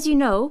 As you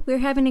know, we're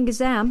having an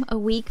exam a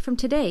week from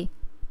today.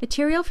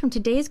 Material from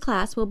today's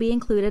class will be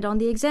included on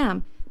the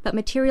exam, but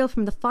material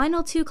from the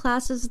final 2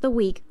 classes of the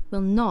week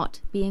will not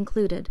be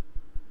included.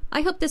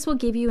 I hope this will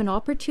give you an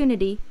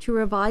opportunity to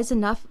revise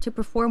enough to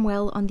perform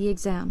well on the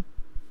exam.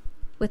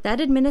 With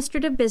that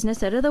administrative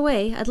business out of the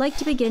way, I'd like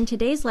to begin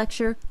today's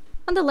lecture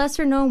on the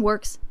lesser-known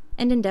works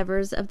and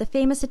endeavors of the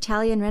famous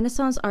Italian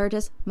Renaissance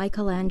artist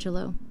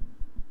Michelangelo.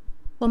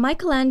 While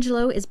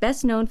Michelangelo is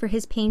best known for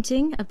his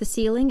painting of the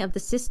ceiling of the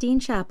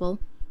Sistine Chapel,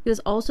 he was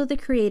also the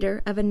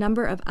creator of a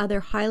number of other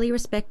highly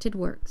respected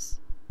works.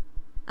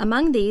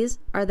 Among these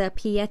are the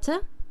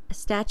Pietà, a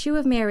statue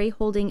of Mary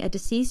holding a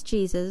deceased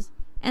Jesus,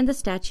 and the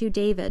statue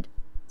David,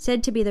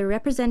 said to be the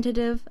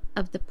representative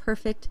of the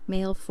perfect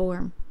male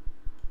form.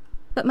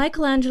 But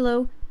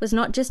Michelangelo was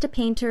not just a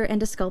painter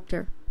and a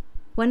sculptor.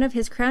 One of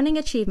his crowning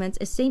achievements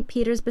is St.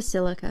 Peter's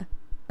Basilica,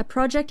 a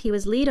project he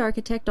was lead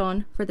architect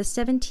on for the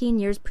 17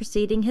 years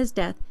preceding his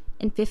death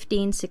in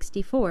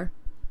 1564.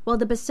 While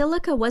the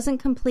basilica wasn't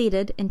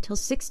completed until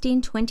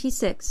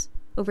 1626,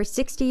 over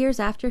 60 years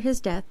after his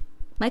death,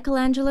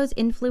 Michelangelo's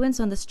influence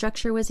on the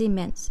structure was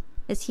immense,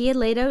 as he had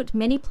laid out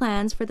many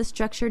plans for the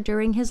structure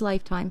during his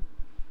lifetime,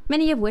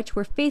 many of which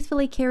were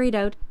faithfully carried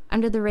out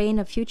under the reign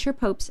of future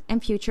popes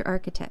and future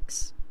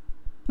architects.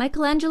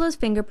 Michelangelo's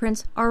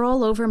fingerprints are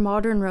all over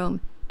modern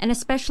Rome, and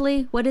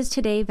especially what is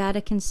today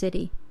Vatican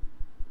City.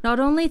 Not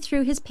only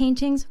through his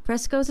paintings,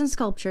 frescoes, and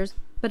sculptures,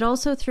 but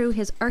also through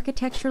his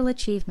architectural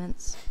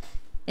achievements.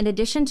 In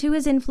addition to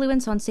his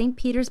influence on St.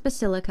 Peter's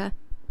Basilica,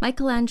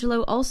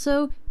 Michelangelo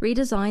also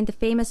redesigned the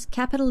famous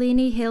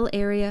Capitoline Hill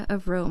area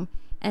of Rome,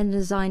 and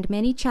designed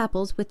many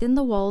chapels within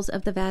the walls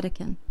of the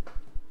Vatican.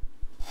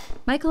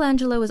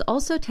 Michelangelo was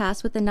also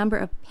tasked with a number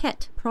of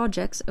pet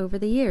projects over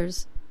the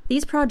years.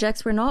 These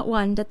projects were not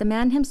one that the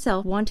man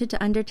himself wanted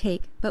to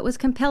undertake, but was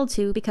compelled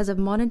to because of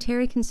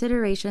monetary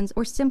considerations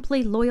or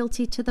simply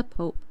loyalty to the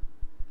Pope.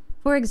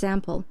 For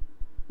example,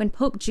 when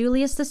Pope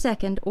Julius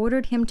II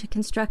ordered him to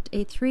construct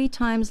a 3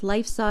 times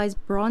life-size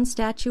bronze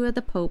statue of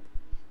the Pope,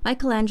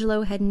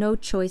 Michelangelo had no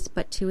choice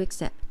but to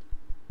accept.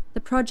 The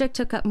project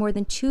took up more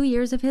than 2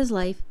 years of his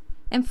life,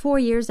 and 4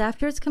 years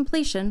after its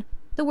completion,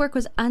 the work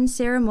was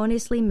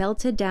unceremoniously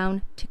melted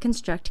down to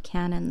construct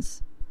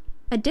cannons.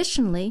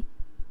 Additionally,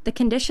 the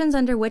conditions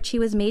under which he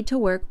was made to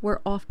work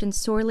were often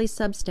sorely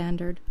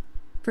substandard.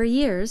 For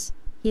years,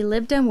 he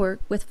lived and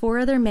worked with 4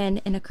 other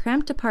men in a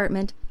cramped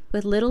apartment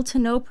with little to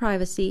no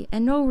privacy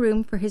and no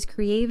room for his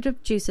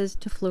creative juices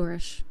to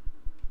flourish.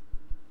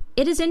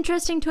 It is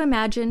interesting to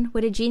imagine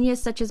what a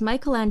genius such as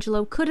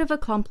Michelangelo could have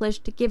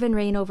accomplished given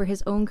rein over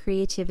his own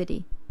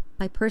creativity.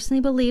 I personally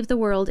believe the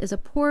world is a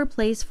poor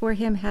place for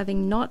him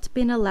having not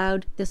been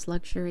allowed this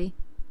luxury.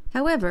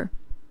 However,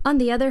 on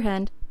the other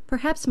hand,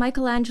 perhaps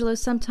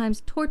Michelangelo's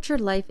sometimes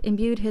tortured life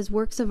imbued his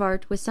works of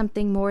art with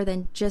something more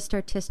than just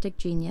artistic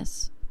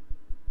genius.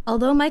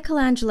 Although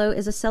Michelangelo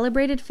is a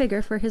celebrated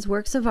figure for his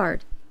works of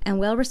art and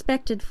well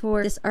respected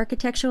for this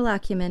architectural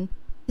acumen,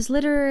 his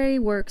literary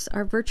works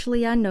are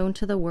virtually unknown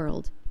to the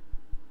world.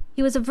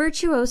 He was a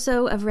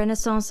virtuoso of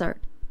Renaissance art,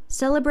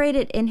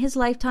 celebrated in his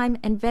lifetime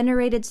and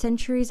venerated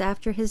centuries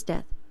after his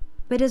death,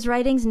 but his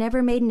writings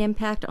never made an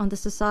impact on the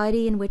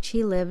society in which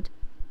he lived,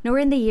 nor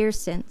in the years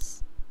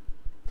since.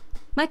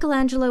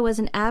 Michelangelo was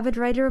an avid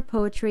writer of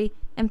poetry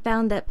and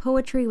found that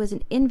poetry was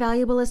an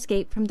invaluable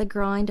escape from the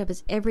grind of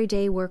his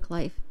everyday work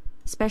life,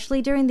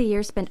 especially during the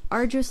years spent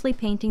arduously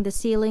painting the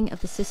ceiling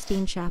of the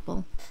Sistine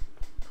Chapel.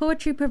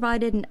 Poetry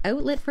provided an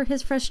outlet for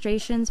his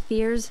frustrations,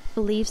 fears,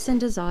 beliefs, and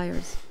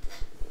desires.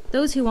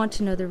 Those who want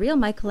to know the real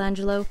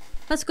Michelangelo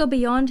must go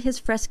beyond his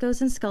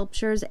frescoes and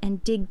sculptures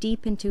and dig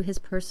deep into his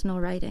personal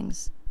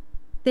writings.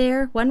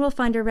 There, one will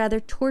find a rather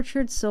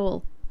tortured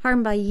soul,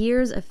 harmed by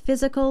years of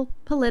physical,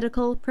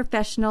 political,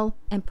 professional,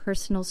 and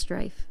personal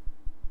strife.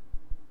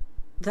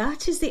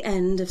 That is the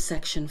end of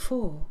section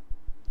 4.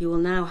 You will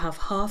now have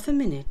half a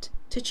minute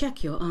to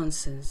check your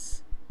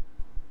answers.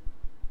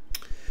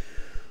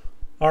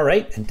 All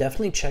right, and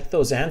definitely check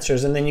those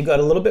answers, and then you got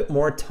a little bit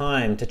more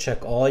time to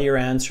check all your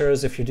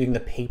answers if you're doing the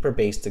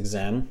paper-based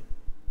exam.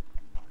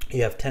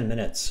 You have 10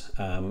 minutes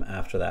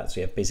after that, so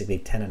you have basically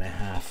 10 and a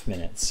half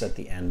minutes at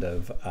the end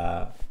of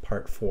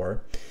part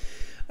 4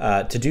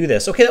 to do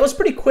this. Okay, that was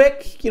pretty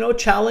quick,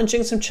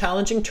 challenging, some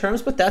challenging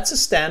terms, but that's a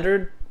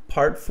standard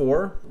part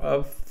 4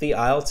 of the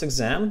IELTS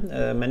exam.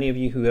 Many of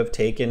you who have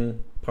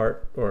taken the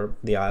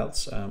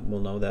IELTS will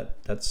know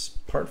that that's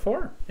part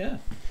 4, yeah.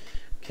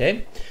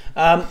 Okay,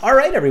 all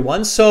right,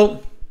 everyone,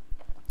 so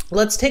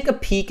let's take a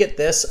peek at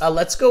this.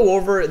 Let's go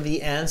over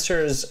the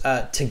answers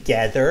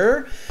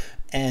together,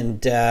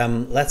 and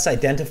let's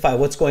identify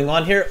what's going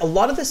on here. A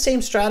lot of the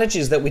same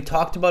strategies that we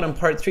talked about in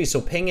part 3, so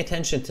paying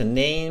attention to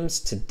names,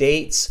 to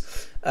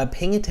dates,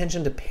 paying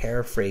attention to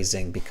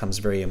paraphrasing becomes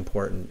very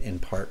important in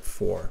part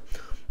 4.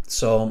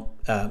 So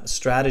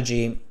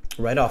strategy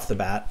right off the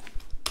bat.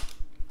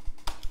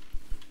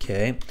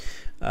 Okay,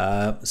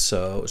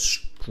 so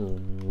strategy.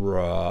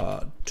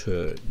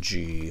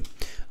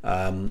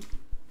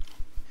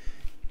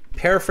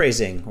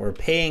 Paraphrasing, or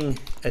paying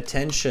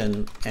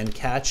attention and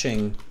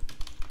catching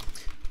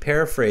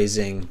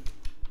paraphrasing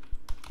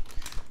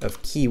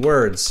of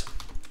keywords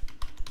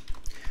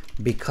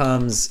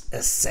becomes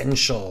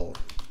essential,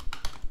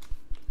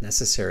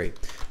 necessary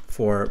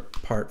for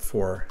part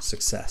 4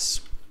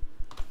 success.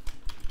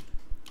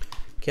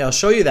 Okay, I'll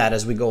show you that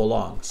as we go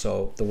along.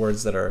 So the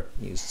words that are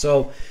used.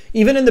 So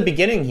even in the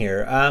beginning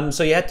here,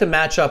 so you had to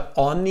match up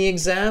on the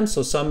exam.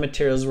 So some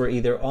materials were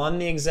either on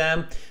the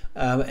exam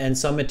and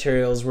some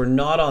materials were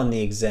not on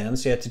the exam.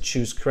 So you had to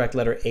choose correct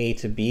letter A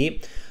to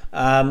B.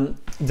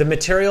 The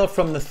material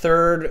from the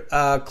third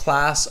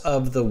class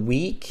of the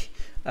week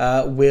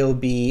will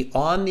be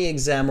on the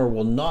exam or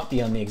will not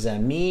be on the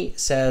exam. Me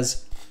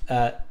says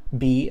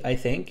B, I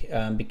think,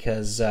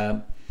 because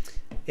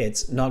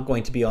it's not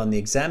going to be on the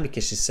exam,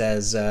 because she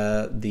says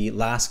the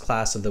last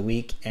class of the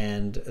week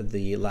and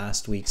the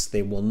last week's,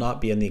 they will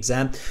not be on the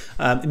exam.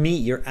 Me,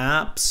 you're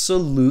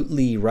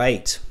absolutely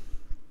right.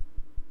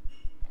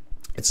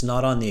 It's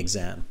not on the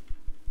exam.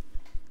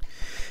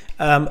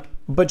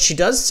 But she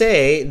does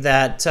say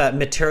that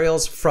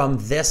materials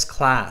from this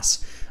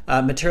class.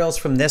 Materials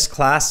from this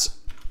class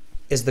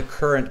is the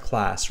current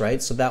class,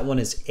 right? So that one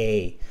is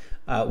A,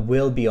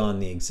 will be on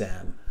the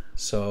exam.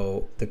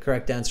 So the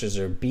correct answers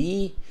are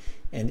B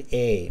and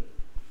A.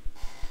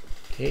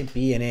 Okay,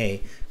 B and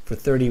A for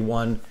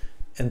 31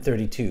 and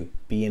 32,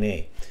 B and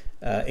A.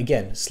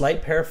 Again,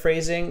 slight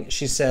paraphrasing,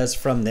 she says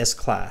from this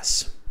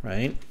class,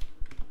 right?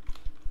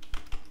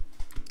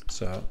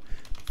 So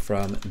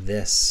from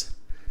this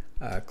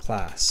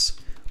class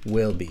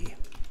will be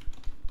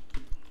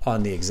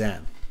on the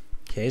exam.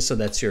 Okay, so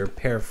that's your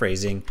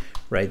paraphrasing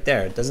right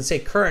there. It doesn't say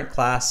current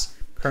class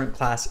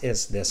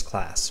is this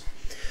class.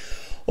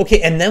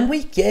 Okay, and then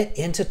we get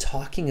into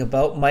talking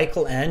about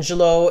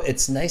Michelangelo.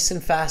 It's nice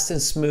and fast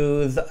and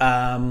smooth.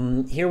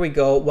 Here we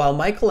go. While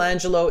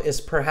Michelangelo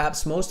is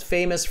perhaps most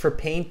famous for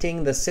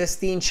painting the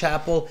Sistine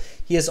Chapel,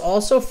 he is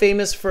also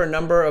famous for a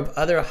number of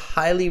other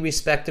highly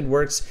respected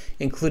works,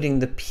 including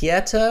the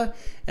Pieta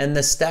and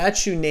the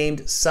statue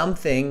named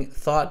something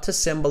thought to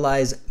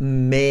symbolize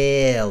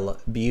male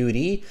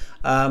beauty.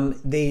 I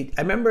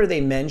remember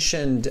they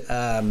mentioned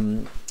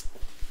the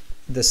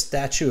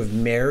statue of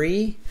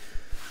Mary,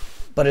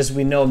 but as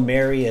we know,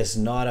 Mary is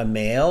not a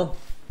male.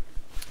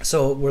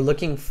 So we're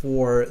looking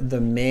for the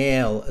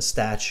male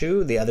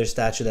statue. The other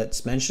statue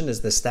that's mentioned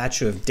is the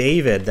statue of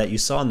David that you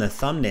saw in the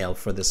thumbnail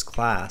for this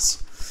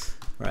class,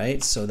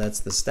 right? So that's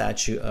the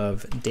statue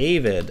of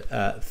David,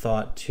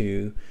 thought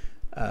to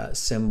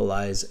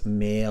symbolize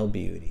male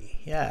beauty.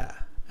 Yeah,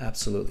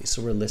 absolutely.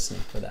 So we're listening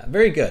for that.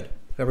 Very good.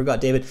 Whoever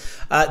got David.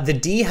 The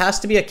D has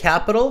to be a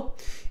capital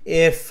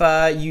If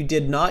you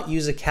did not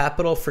use a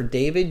capital for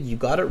David, you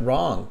got it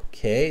wrong.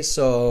 Okay,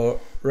 so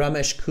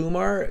Ramesh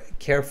Kumar,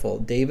 careful.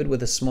 David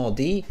with a small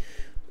d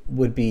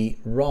would be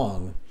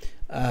wrong.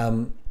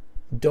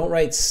 Don't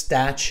write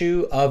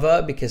statue of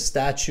a, because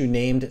statue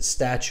named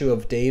Statue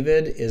of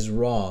David is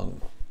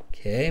wrong.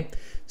 Okay,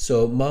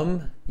 so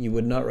mum, you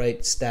would not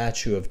write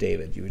Statue of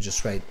David. You would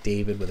just write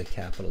David with a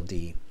capital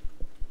D.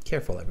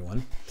 Careful,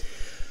 everyone.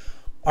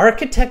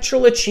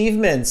 Architectural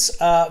achievements,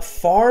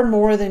 far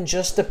more than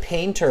just a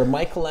painter.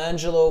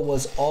 Michelangelo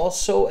was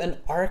also an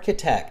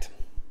architect.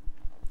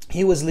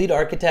 He was lead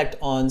architect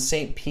on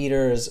St.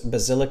 Peter's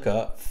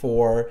Basilica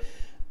for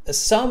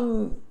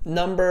some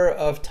number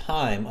of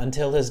time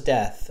until his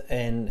death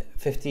in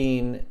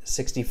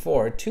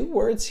 1564. 2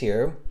 words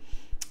here.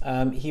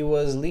 He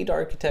was lead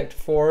architect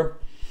for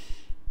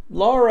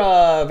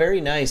Laura.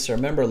 Very nice.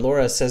 Remember,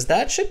 Laura says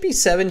that should be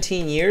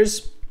 17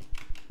 years.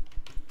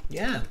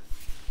 Yeah.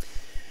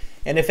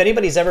 And if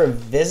anybody's ever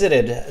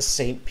visited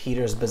St.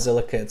 Peter's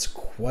Basilica, it's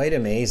quite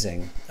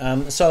amazing.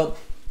 So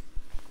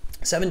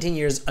 17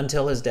 years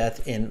until his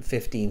death in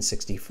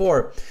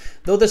 1564.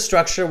 Though the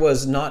structure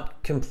was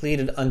not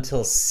completed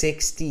until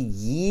 60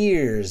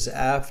 years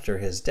after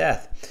his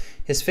death.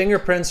 His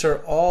fingerprints are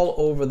all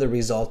over the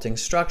resulting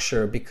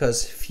structure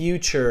because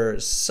future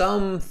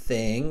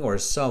something or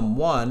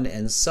someone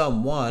and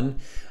someone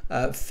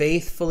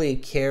faithfully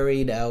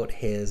carried out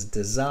his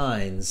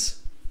designs.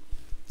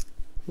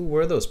 Who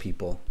were those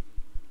people?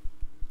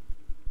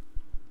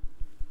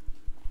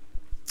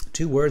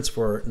 2 words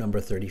for number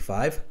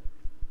 35.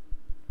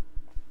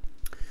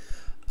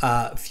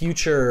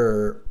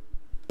 Future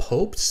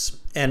popes,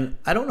 and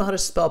I don't know how to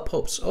spell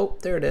popes. Oh,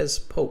 there it is,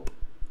 Pope.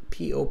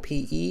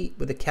 P-O-P-E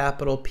with a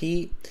capital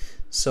P.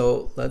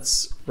 So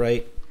let's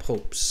write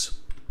popes.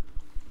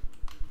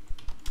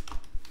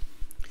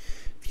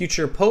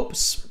 Future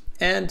popes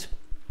and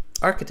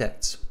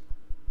architects.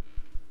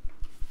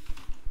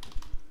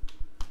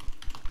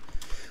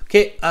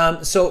 Okay,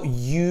 so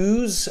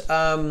use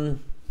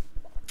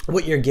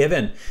what you're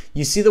given.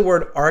 You see the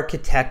word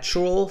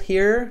architectural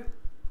here?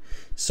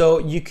 So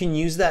you can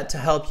use that to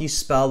help you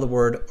spell the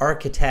word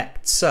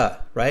architects,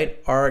 right?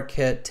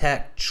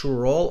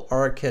 Architectural,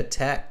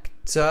 architect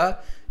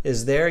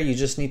is there. You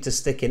just need to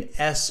stick an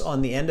S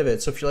on the end of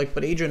it. So if you're like,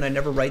 but Adrian, I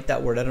never write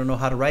that word. I don't know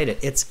how to write it.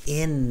 It's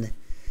in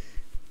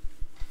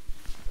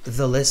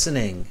the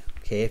listening.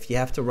 Okay, if you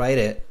have to write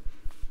it,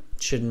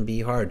 it shouldn't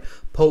be hard.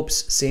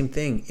 Popes, same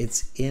thing.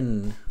 It's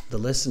in the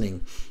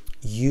listening.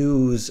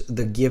 Use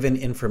the given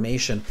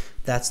information.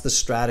 That's the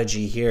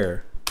strategy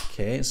here.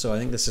 Okay, so I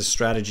think this is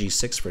strategy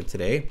 6 for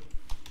today.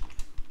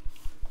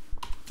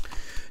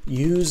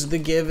 Use the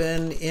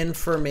given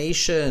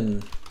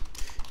information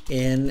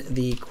in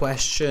the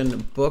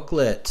question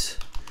booklet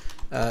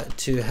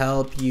to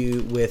help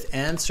you with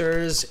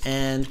answers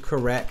and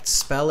correct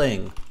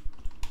spelling.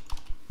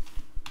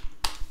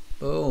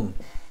 Boom.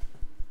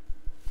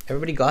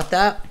 Everybody got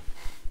that?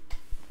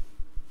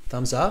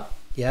 Thumbs up?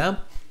 Yeah?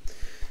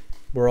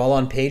 We're all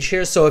on page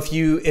here. So if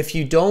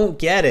you don't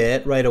get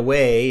it right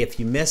away, if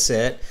you miss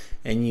it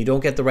and you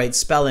don't get the right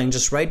spelling,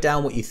 just write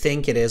down what you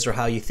think it is or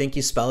how you think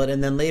you spell it,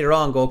 and then later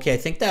on go, okay, I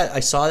think that I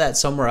saw that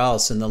somewhere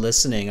else in the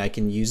listening. I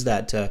can use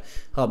that to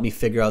help me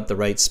figure out the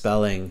right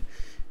spelling.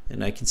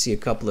 And I can see a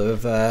couple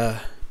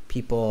of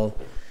people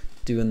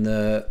doing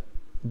the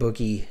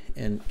boogie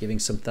and giving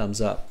some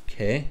thumbs up.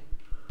 Okay.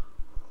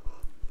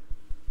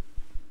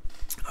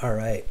 All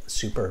right,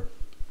 super.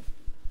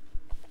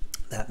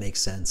 That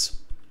makes sense.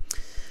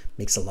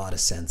 Makes a lot of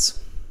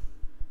sense.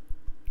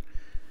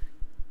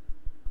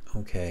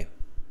 Okay.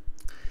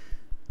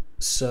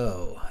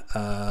 So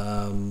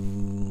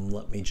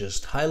let me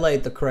just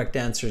highlight the correct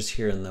answers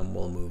here and then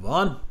we'll move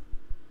on.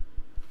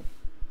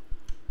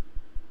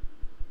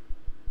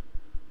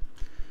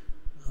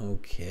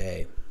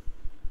 Okay.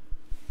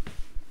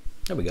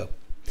 There we go.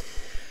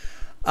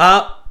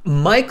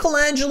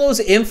 Michelangelo's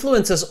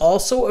influence is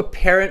also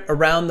apparent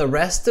around the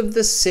rest of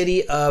the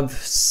city of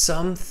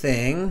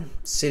something,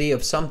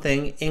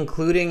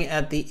 including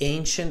at the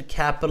ancient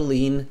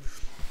Capitoline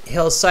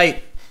Hill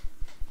site.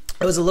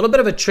 It was a little bit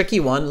of a tricky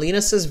one.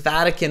 Lena says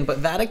Vatican, but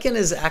Vatican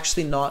is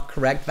actually not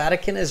correct.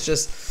 Vatican is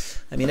just,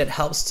 I mean, it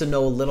helps to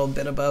know a little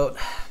bit about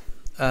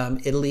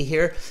Italy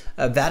here.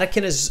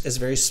 Vatican is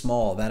very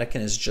small.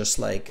 Vatican is just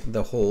like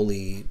the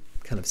holy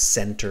kind of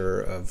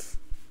center of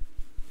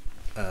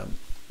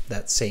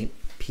that St.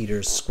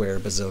 Peter's Square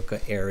Basilica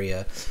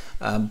area.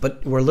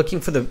 But we're looking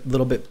for the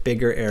little bit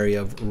bigger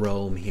area of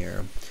Rome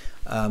here.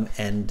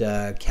 And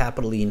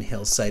Capitoline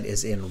Hill site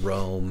is in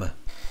Rome.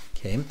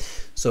 Okay,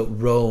 so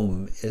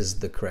Rome is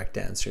the correct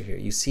answer here.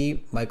 You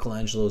see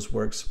Michelangelo's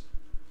works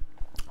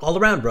all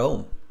around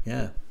Rome.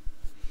 Yeah.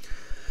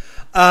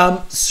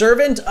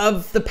 Servant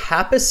of the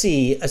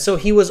papacy. So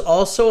he was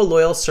also a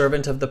loyal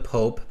servant of the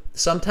Pope.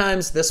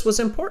 Sometimes this was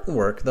important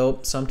work, though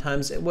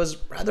sometimes it was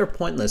rather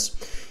pointless.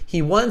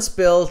 He once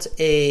built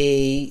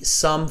a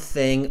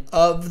something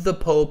of the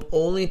Pope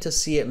only to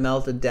see it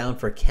melted down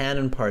for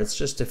cannon parts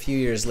just a few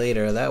years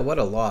later. What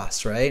a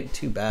loss, right?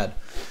 Too bad.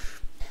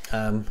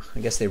 I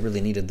guess they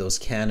really needed those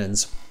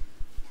cannons.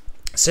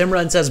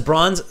 Simran says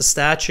bronze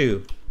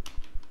statue.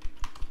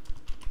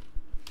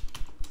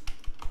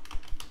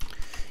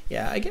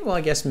 Yeah, I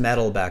guess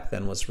metal back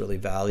then was really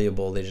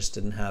valuable. They just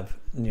didn't have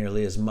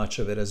nearly as much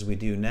of it as we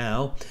do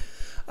now.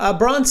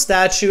 Bronze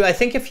statue, I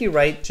think if you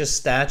write just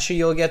statue,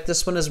 you'll get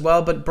this one as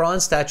well, but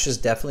bronze statue is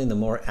definitely the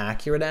more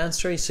accurate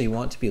answer, so you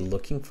want to be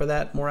looking for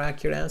that more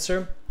accurate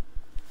answer.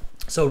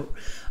 So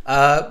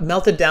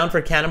melted down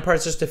for cannon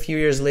parts just a few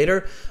years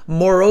later.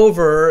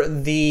 Moreover,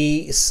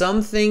 the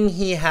something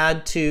he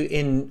had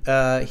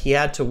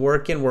to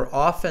work in were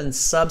often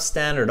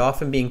substandard,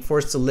 often being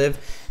forced to live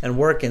and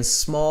work in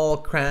small,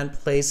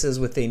 cramped places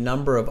with a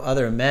number of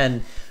other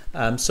men.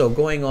 So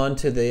going on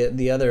to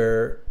the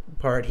other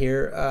part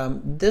here,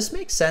 this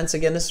makes sense.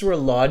 Again, this is where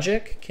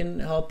logic can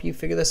help you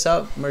figure this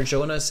out.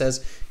 Marjona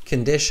says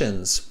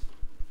conditions.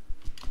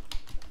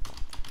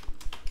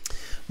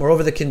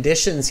 Moreover, the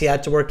conditions he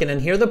had to work in,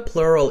 and here the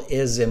plural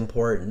is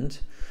important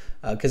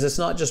because it's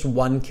not just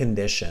one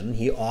condition.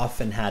 He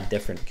often had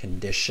different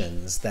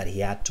conditions that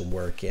he had to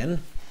work in.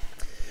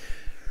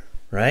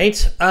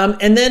 Right?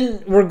 And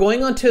then we're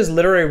going on to his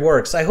literary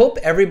works. I hope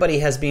everybody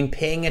has been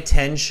paying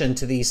attention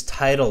to these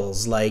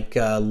titles like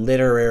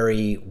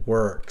literary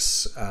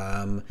works,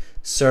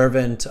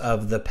 Servant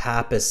of the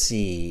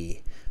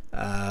Papacy,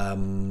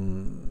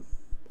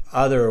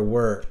 other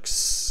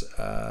works.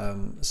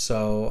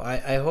 So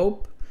I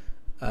hope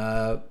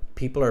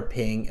people are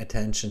paying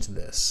attention to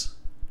this.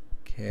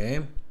 Okay?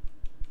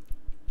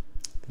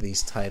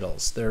 These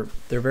titles. They're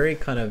very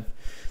kind of,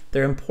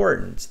 they're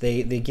important.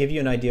 They give you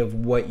an idea of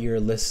what you're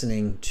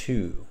listening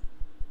to.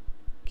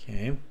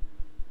 Okay.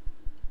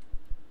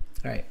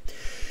 All right.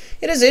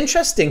 It is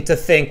interesting to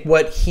think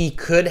what he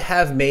could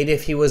have made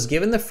if he was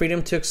given the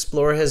freedom to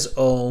explore his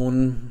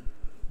own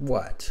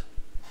what?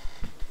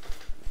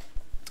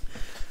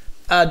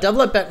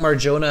 Double Up Beck,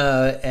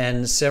 Marjona,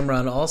 and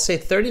Simran all say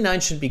 39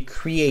 should be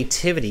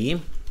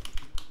creativity.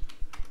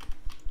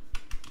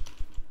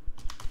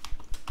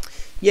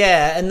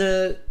 Yeah, and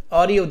the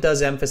audio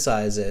does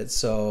emphasize it.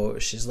 So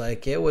she's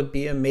like, it would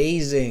be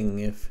amazing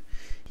if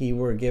he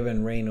were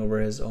given reign over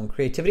his own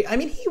creativity. I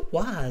mean, he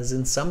was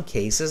in some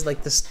cases,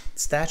 like the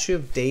Statue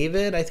of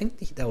David. I think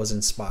that was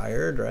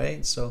inspired,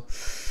 right? So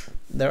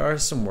there are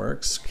some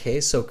works.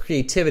 Okay, so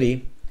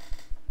creativity.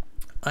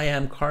 I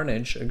Am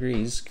Carnage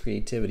agrees,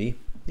 creativity.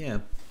 Yeah.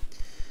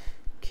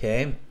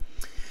 Okay.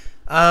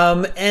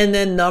 And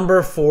then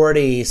number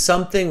 40,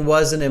 something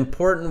was an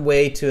important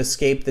way to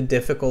escape the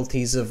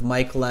difficulties of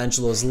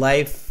Michelangelo's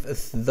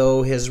life.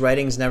 Though his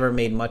writings never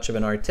made much of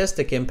an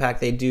artistic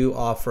impact, they do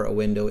offer a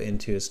window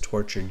into his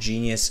tortured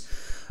genius.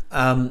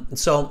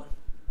 So,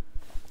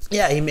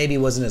 yeah, he maybe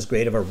wasn't as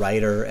great of a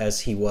writer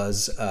as he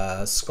was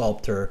a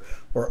sculptor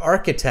or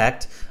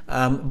architect,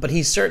 but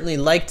he certainly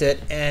liked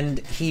it, and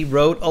he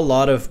wrote a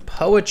lot of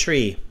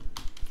poetry.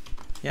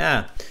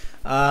 Yeah.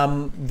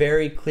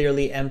 Very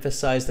clearly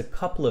emphasized a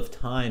couple of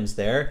times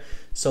there.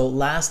 So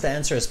last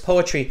answer is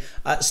poetry.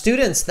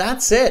 Students,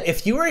 that's it.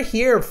 If you were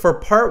here for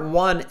part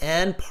 1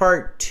 and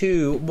part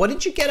 2, what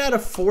did you get out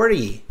of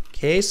 40?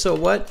 Okay, so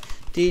what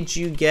did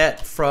you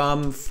get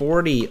from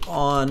 40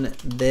 on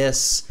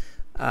this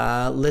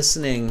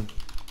listening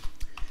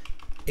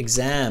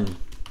exam?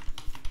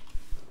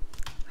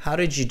 How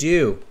did you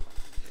do?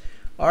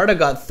 Arda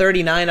got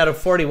 39 out of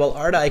 40. Well,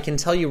 Arda, I can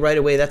tell you right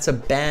away that's a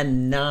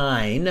band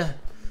 9.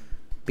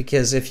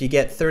 Because if you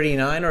get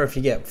 39 or if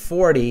you get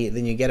 40,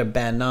 then you get a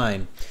band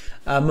 9.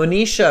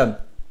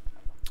 Monisha,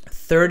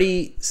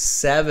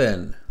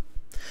 37.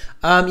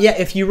 Yeah,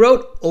 if you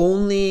wrote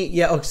only...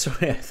 Yeah, oh,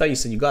 sorry, I thought you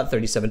said you got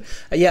 37.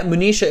 Yeah,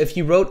 Monisha, if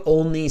you wrote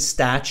only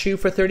statue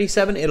for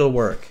 37, it'll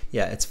work.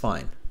 Yeah, it's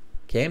fine.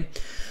 Okay.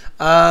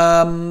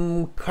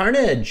 Carnage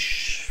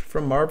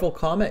from Marvel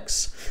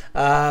Comics.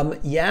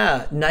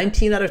 Yeah,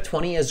 19 out of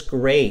 20 is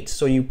great.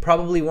 So you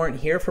probably weren't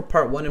here for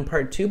part 1 and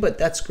part 2, but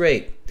that's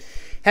great.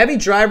 Heavy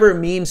Driver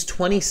Memes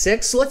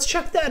 26. So let's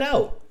check that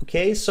out.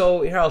 Okay,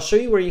 so here I'll show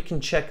you where you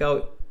can check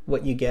out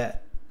what you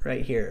get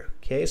right here.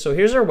 Okay, so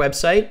here's our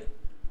website,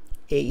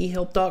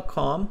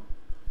 aehelp.com.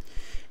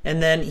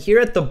 And then here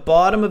at the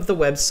bottom of the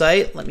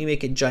website, let me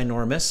make it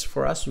ginormous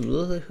for us.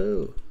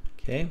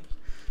 Okay,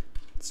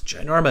 it's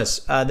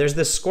ginormous. There's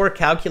this score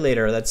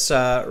calculator that's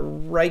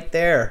right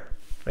there,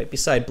 right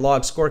beside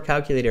blog score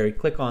calculator. You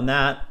click on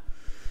that.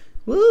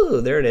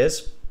 Woo, there it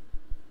is.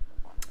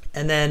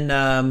 And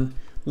then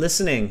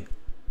listening,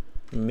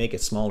 make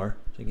it smaller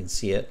so you can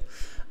see it.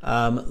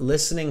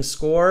 Listening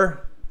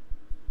score,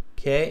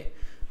 okay,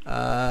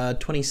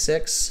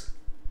 26,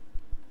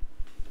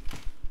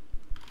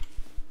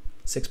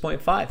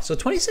 6.5. So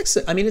 26,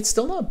 I mean, it's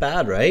still not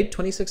bad, right?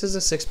 26 is a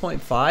 6.5.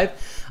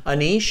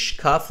 Anish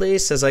Kafle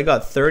says, I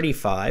got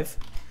 35.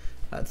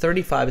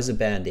 35 is a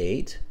band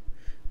 8.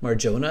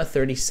 Marjona,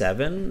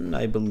 37,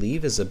 I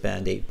believe, is a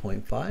band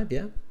 8.5,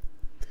 yeah.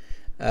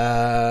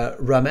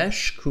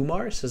 Ramesh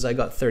Kumar says, I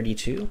got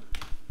 32.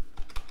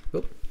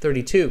 Oh,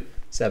 32,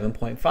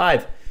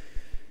 7.5.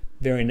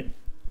 Very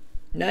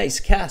nice.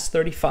 Cass,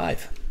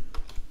 35.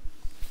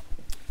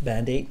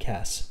 Band 8,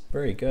 Cass.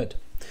 Very good.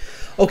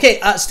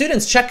 Okay,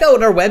 students, check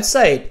out our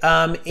website,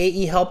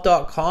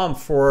 aehelp.com,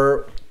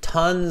 for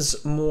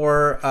tons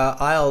more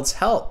IELTS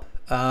help.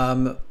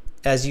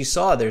 As you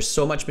saw, there's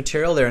so much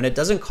material there, and it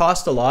doesn't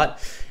cost a lot,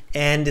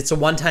 and it's a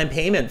one-time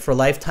payment for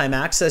lifetime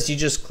access. You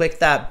just click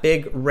that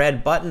big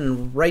red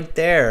button right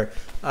there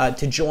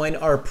to join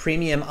our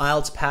premium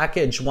IELTS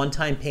package,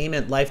 one-time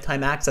payment,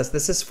 lifetime access.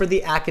 This is for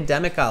the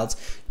academic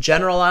IELTS.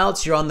 General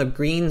IELTS, you're on the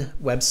green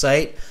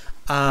website,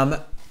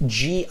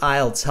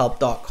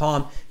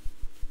 gieltshelp.com.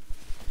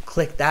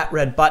 Click that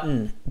red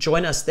button.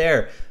 Join us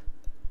there.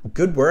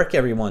 Good work,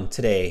 everyone,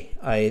 today.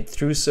 I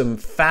threw some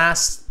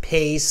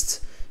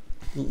fast-paced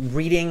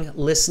reading,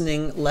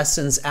 listening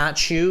lessons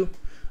at you,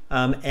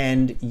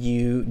 and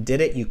you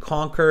did it. You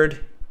conquered.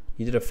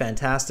 You did a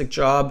fantastic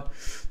job.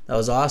 That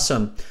was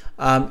awesome.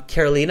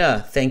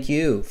 Carolina, thank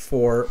you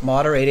for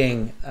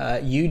moderating.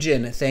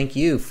 Eugen, thank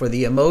you for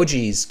the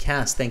emojis.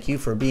 Cass, thank you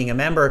for being a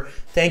member.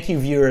 Thank you,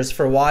 viewers,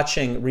 for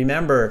watching.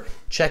 Remember,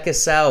 check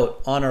us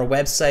out on our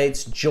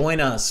websites. Join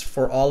us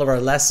for all of our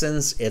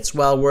lessons. It's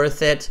well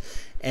worth it.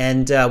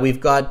 And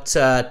we've got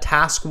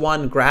Task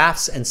 1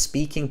 Graphs and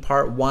Speaking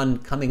Part 1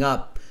 coming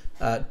up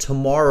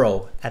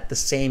tomorrow at the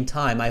same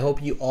time. I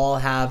hope you all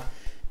have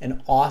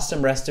an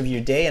awesome rest of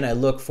your day, and I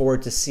look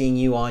forward to seeing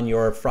you on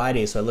your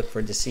Friday. So I look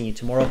forward to seeing you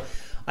tomorrow.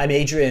 I'm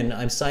Adrian.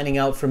 I'm signing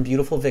out from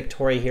beautiful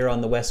Victoria here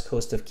on the west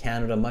coast of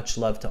Canada. Much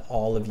love to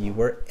all of you,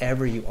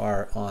 wherever you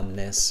are on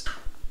this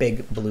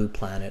big blue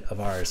planet of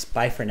ours.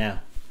 Bye for now.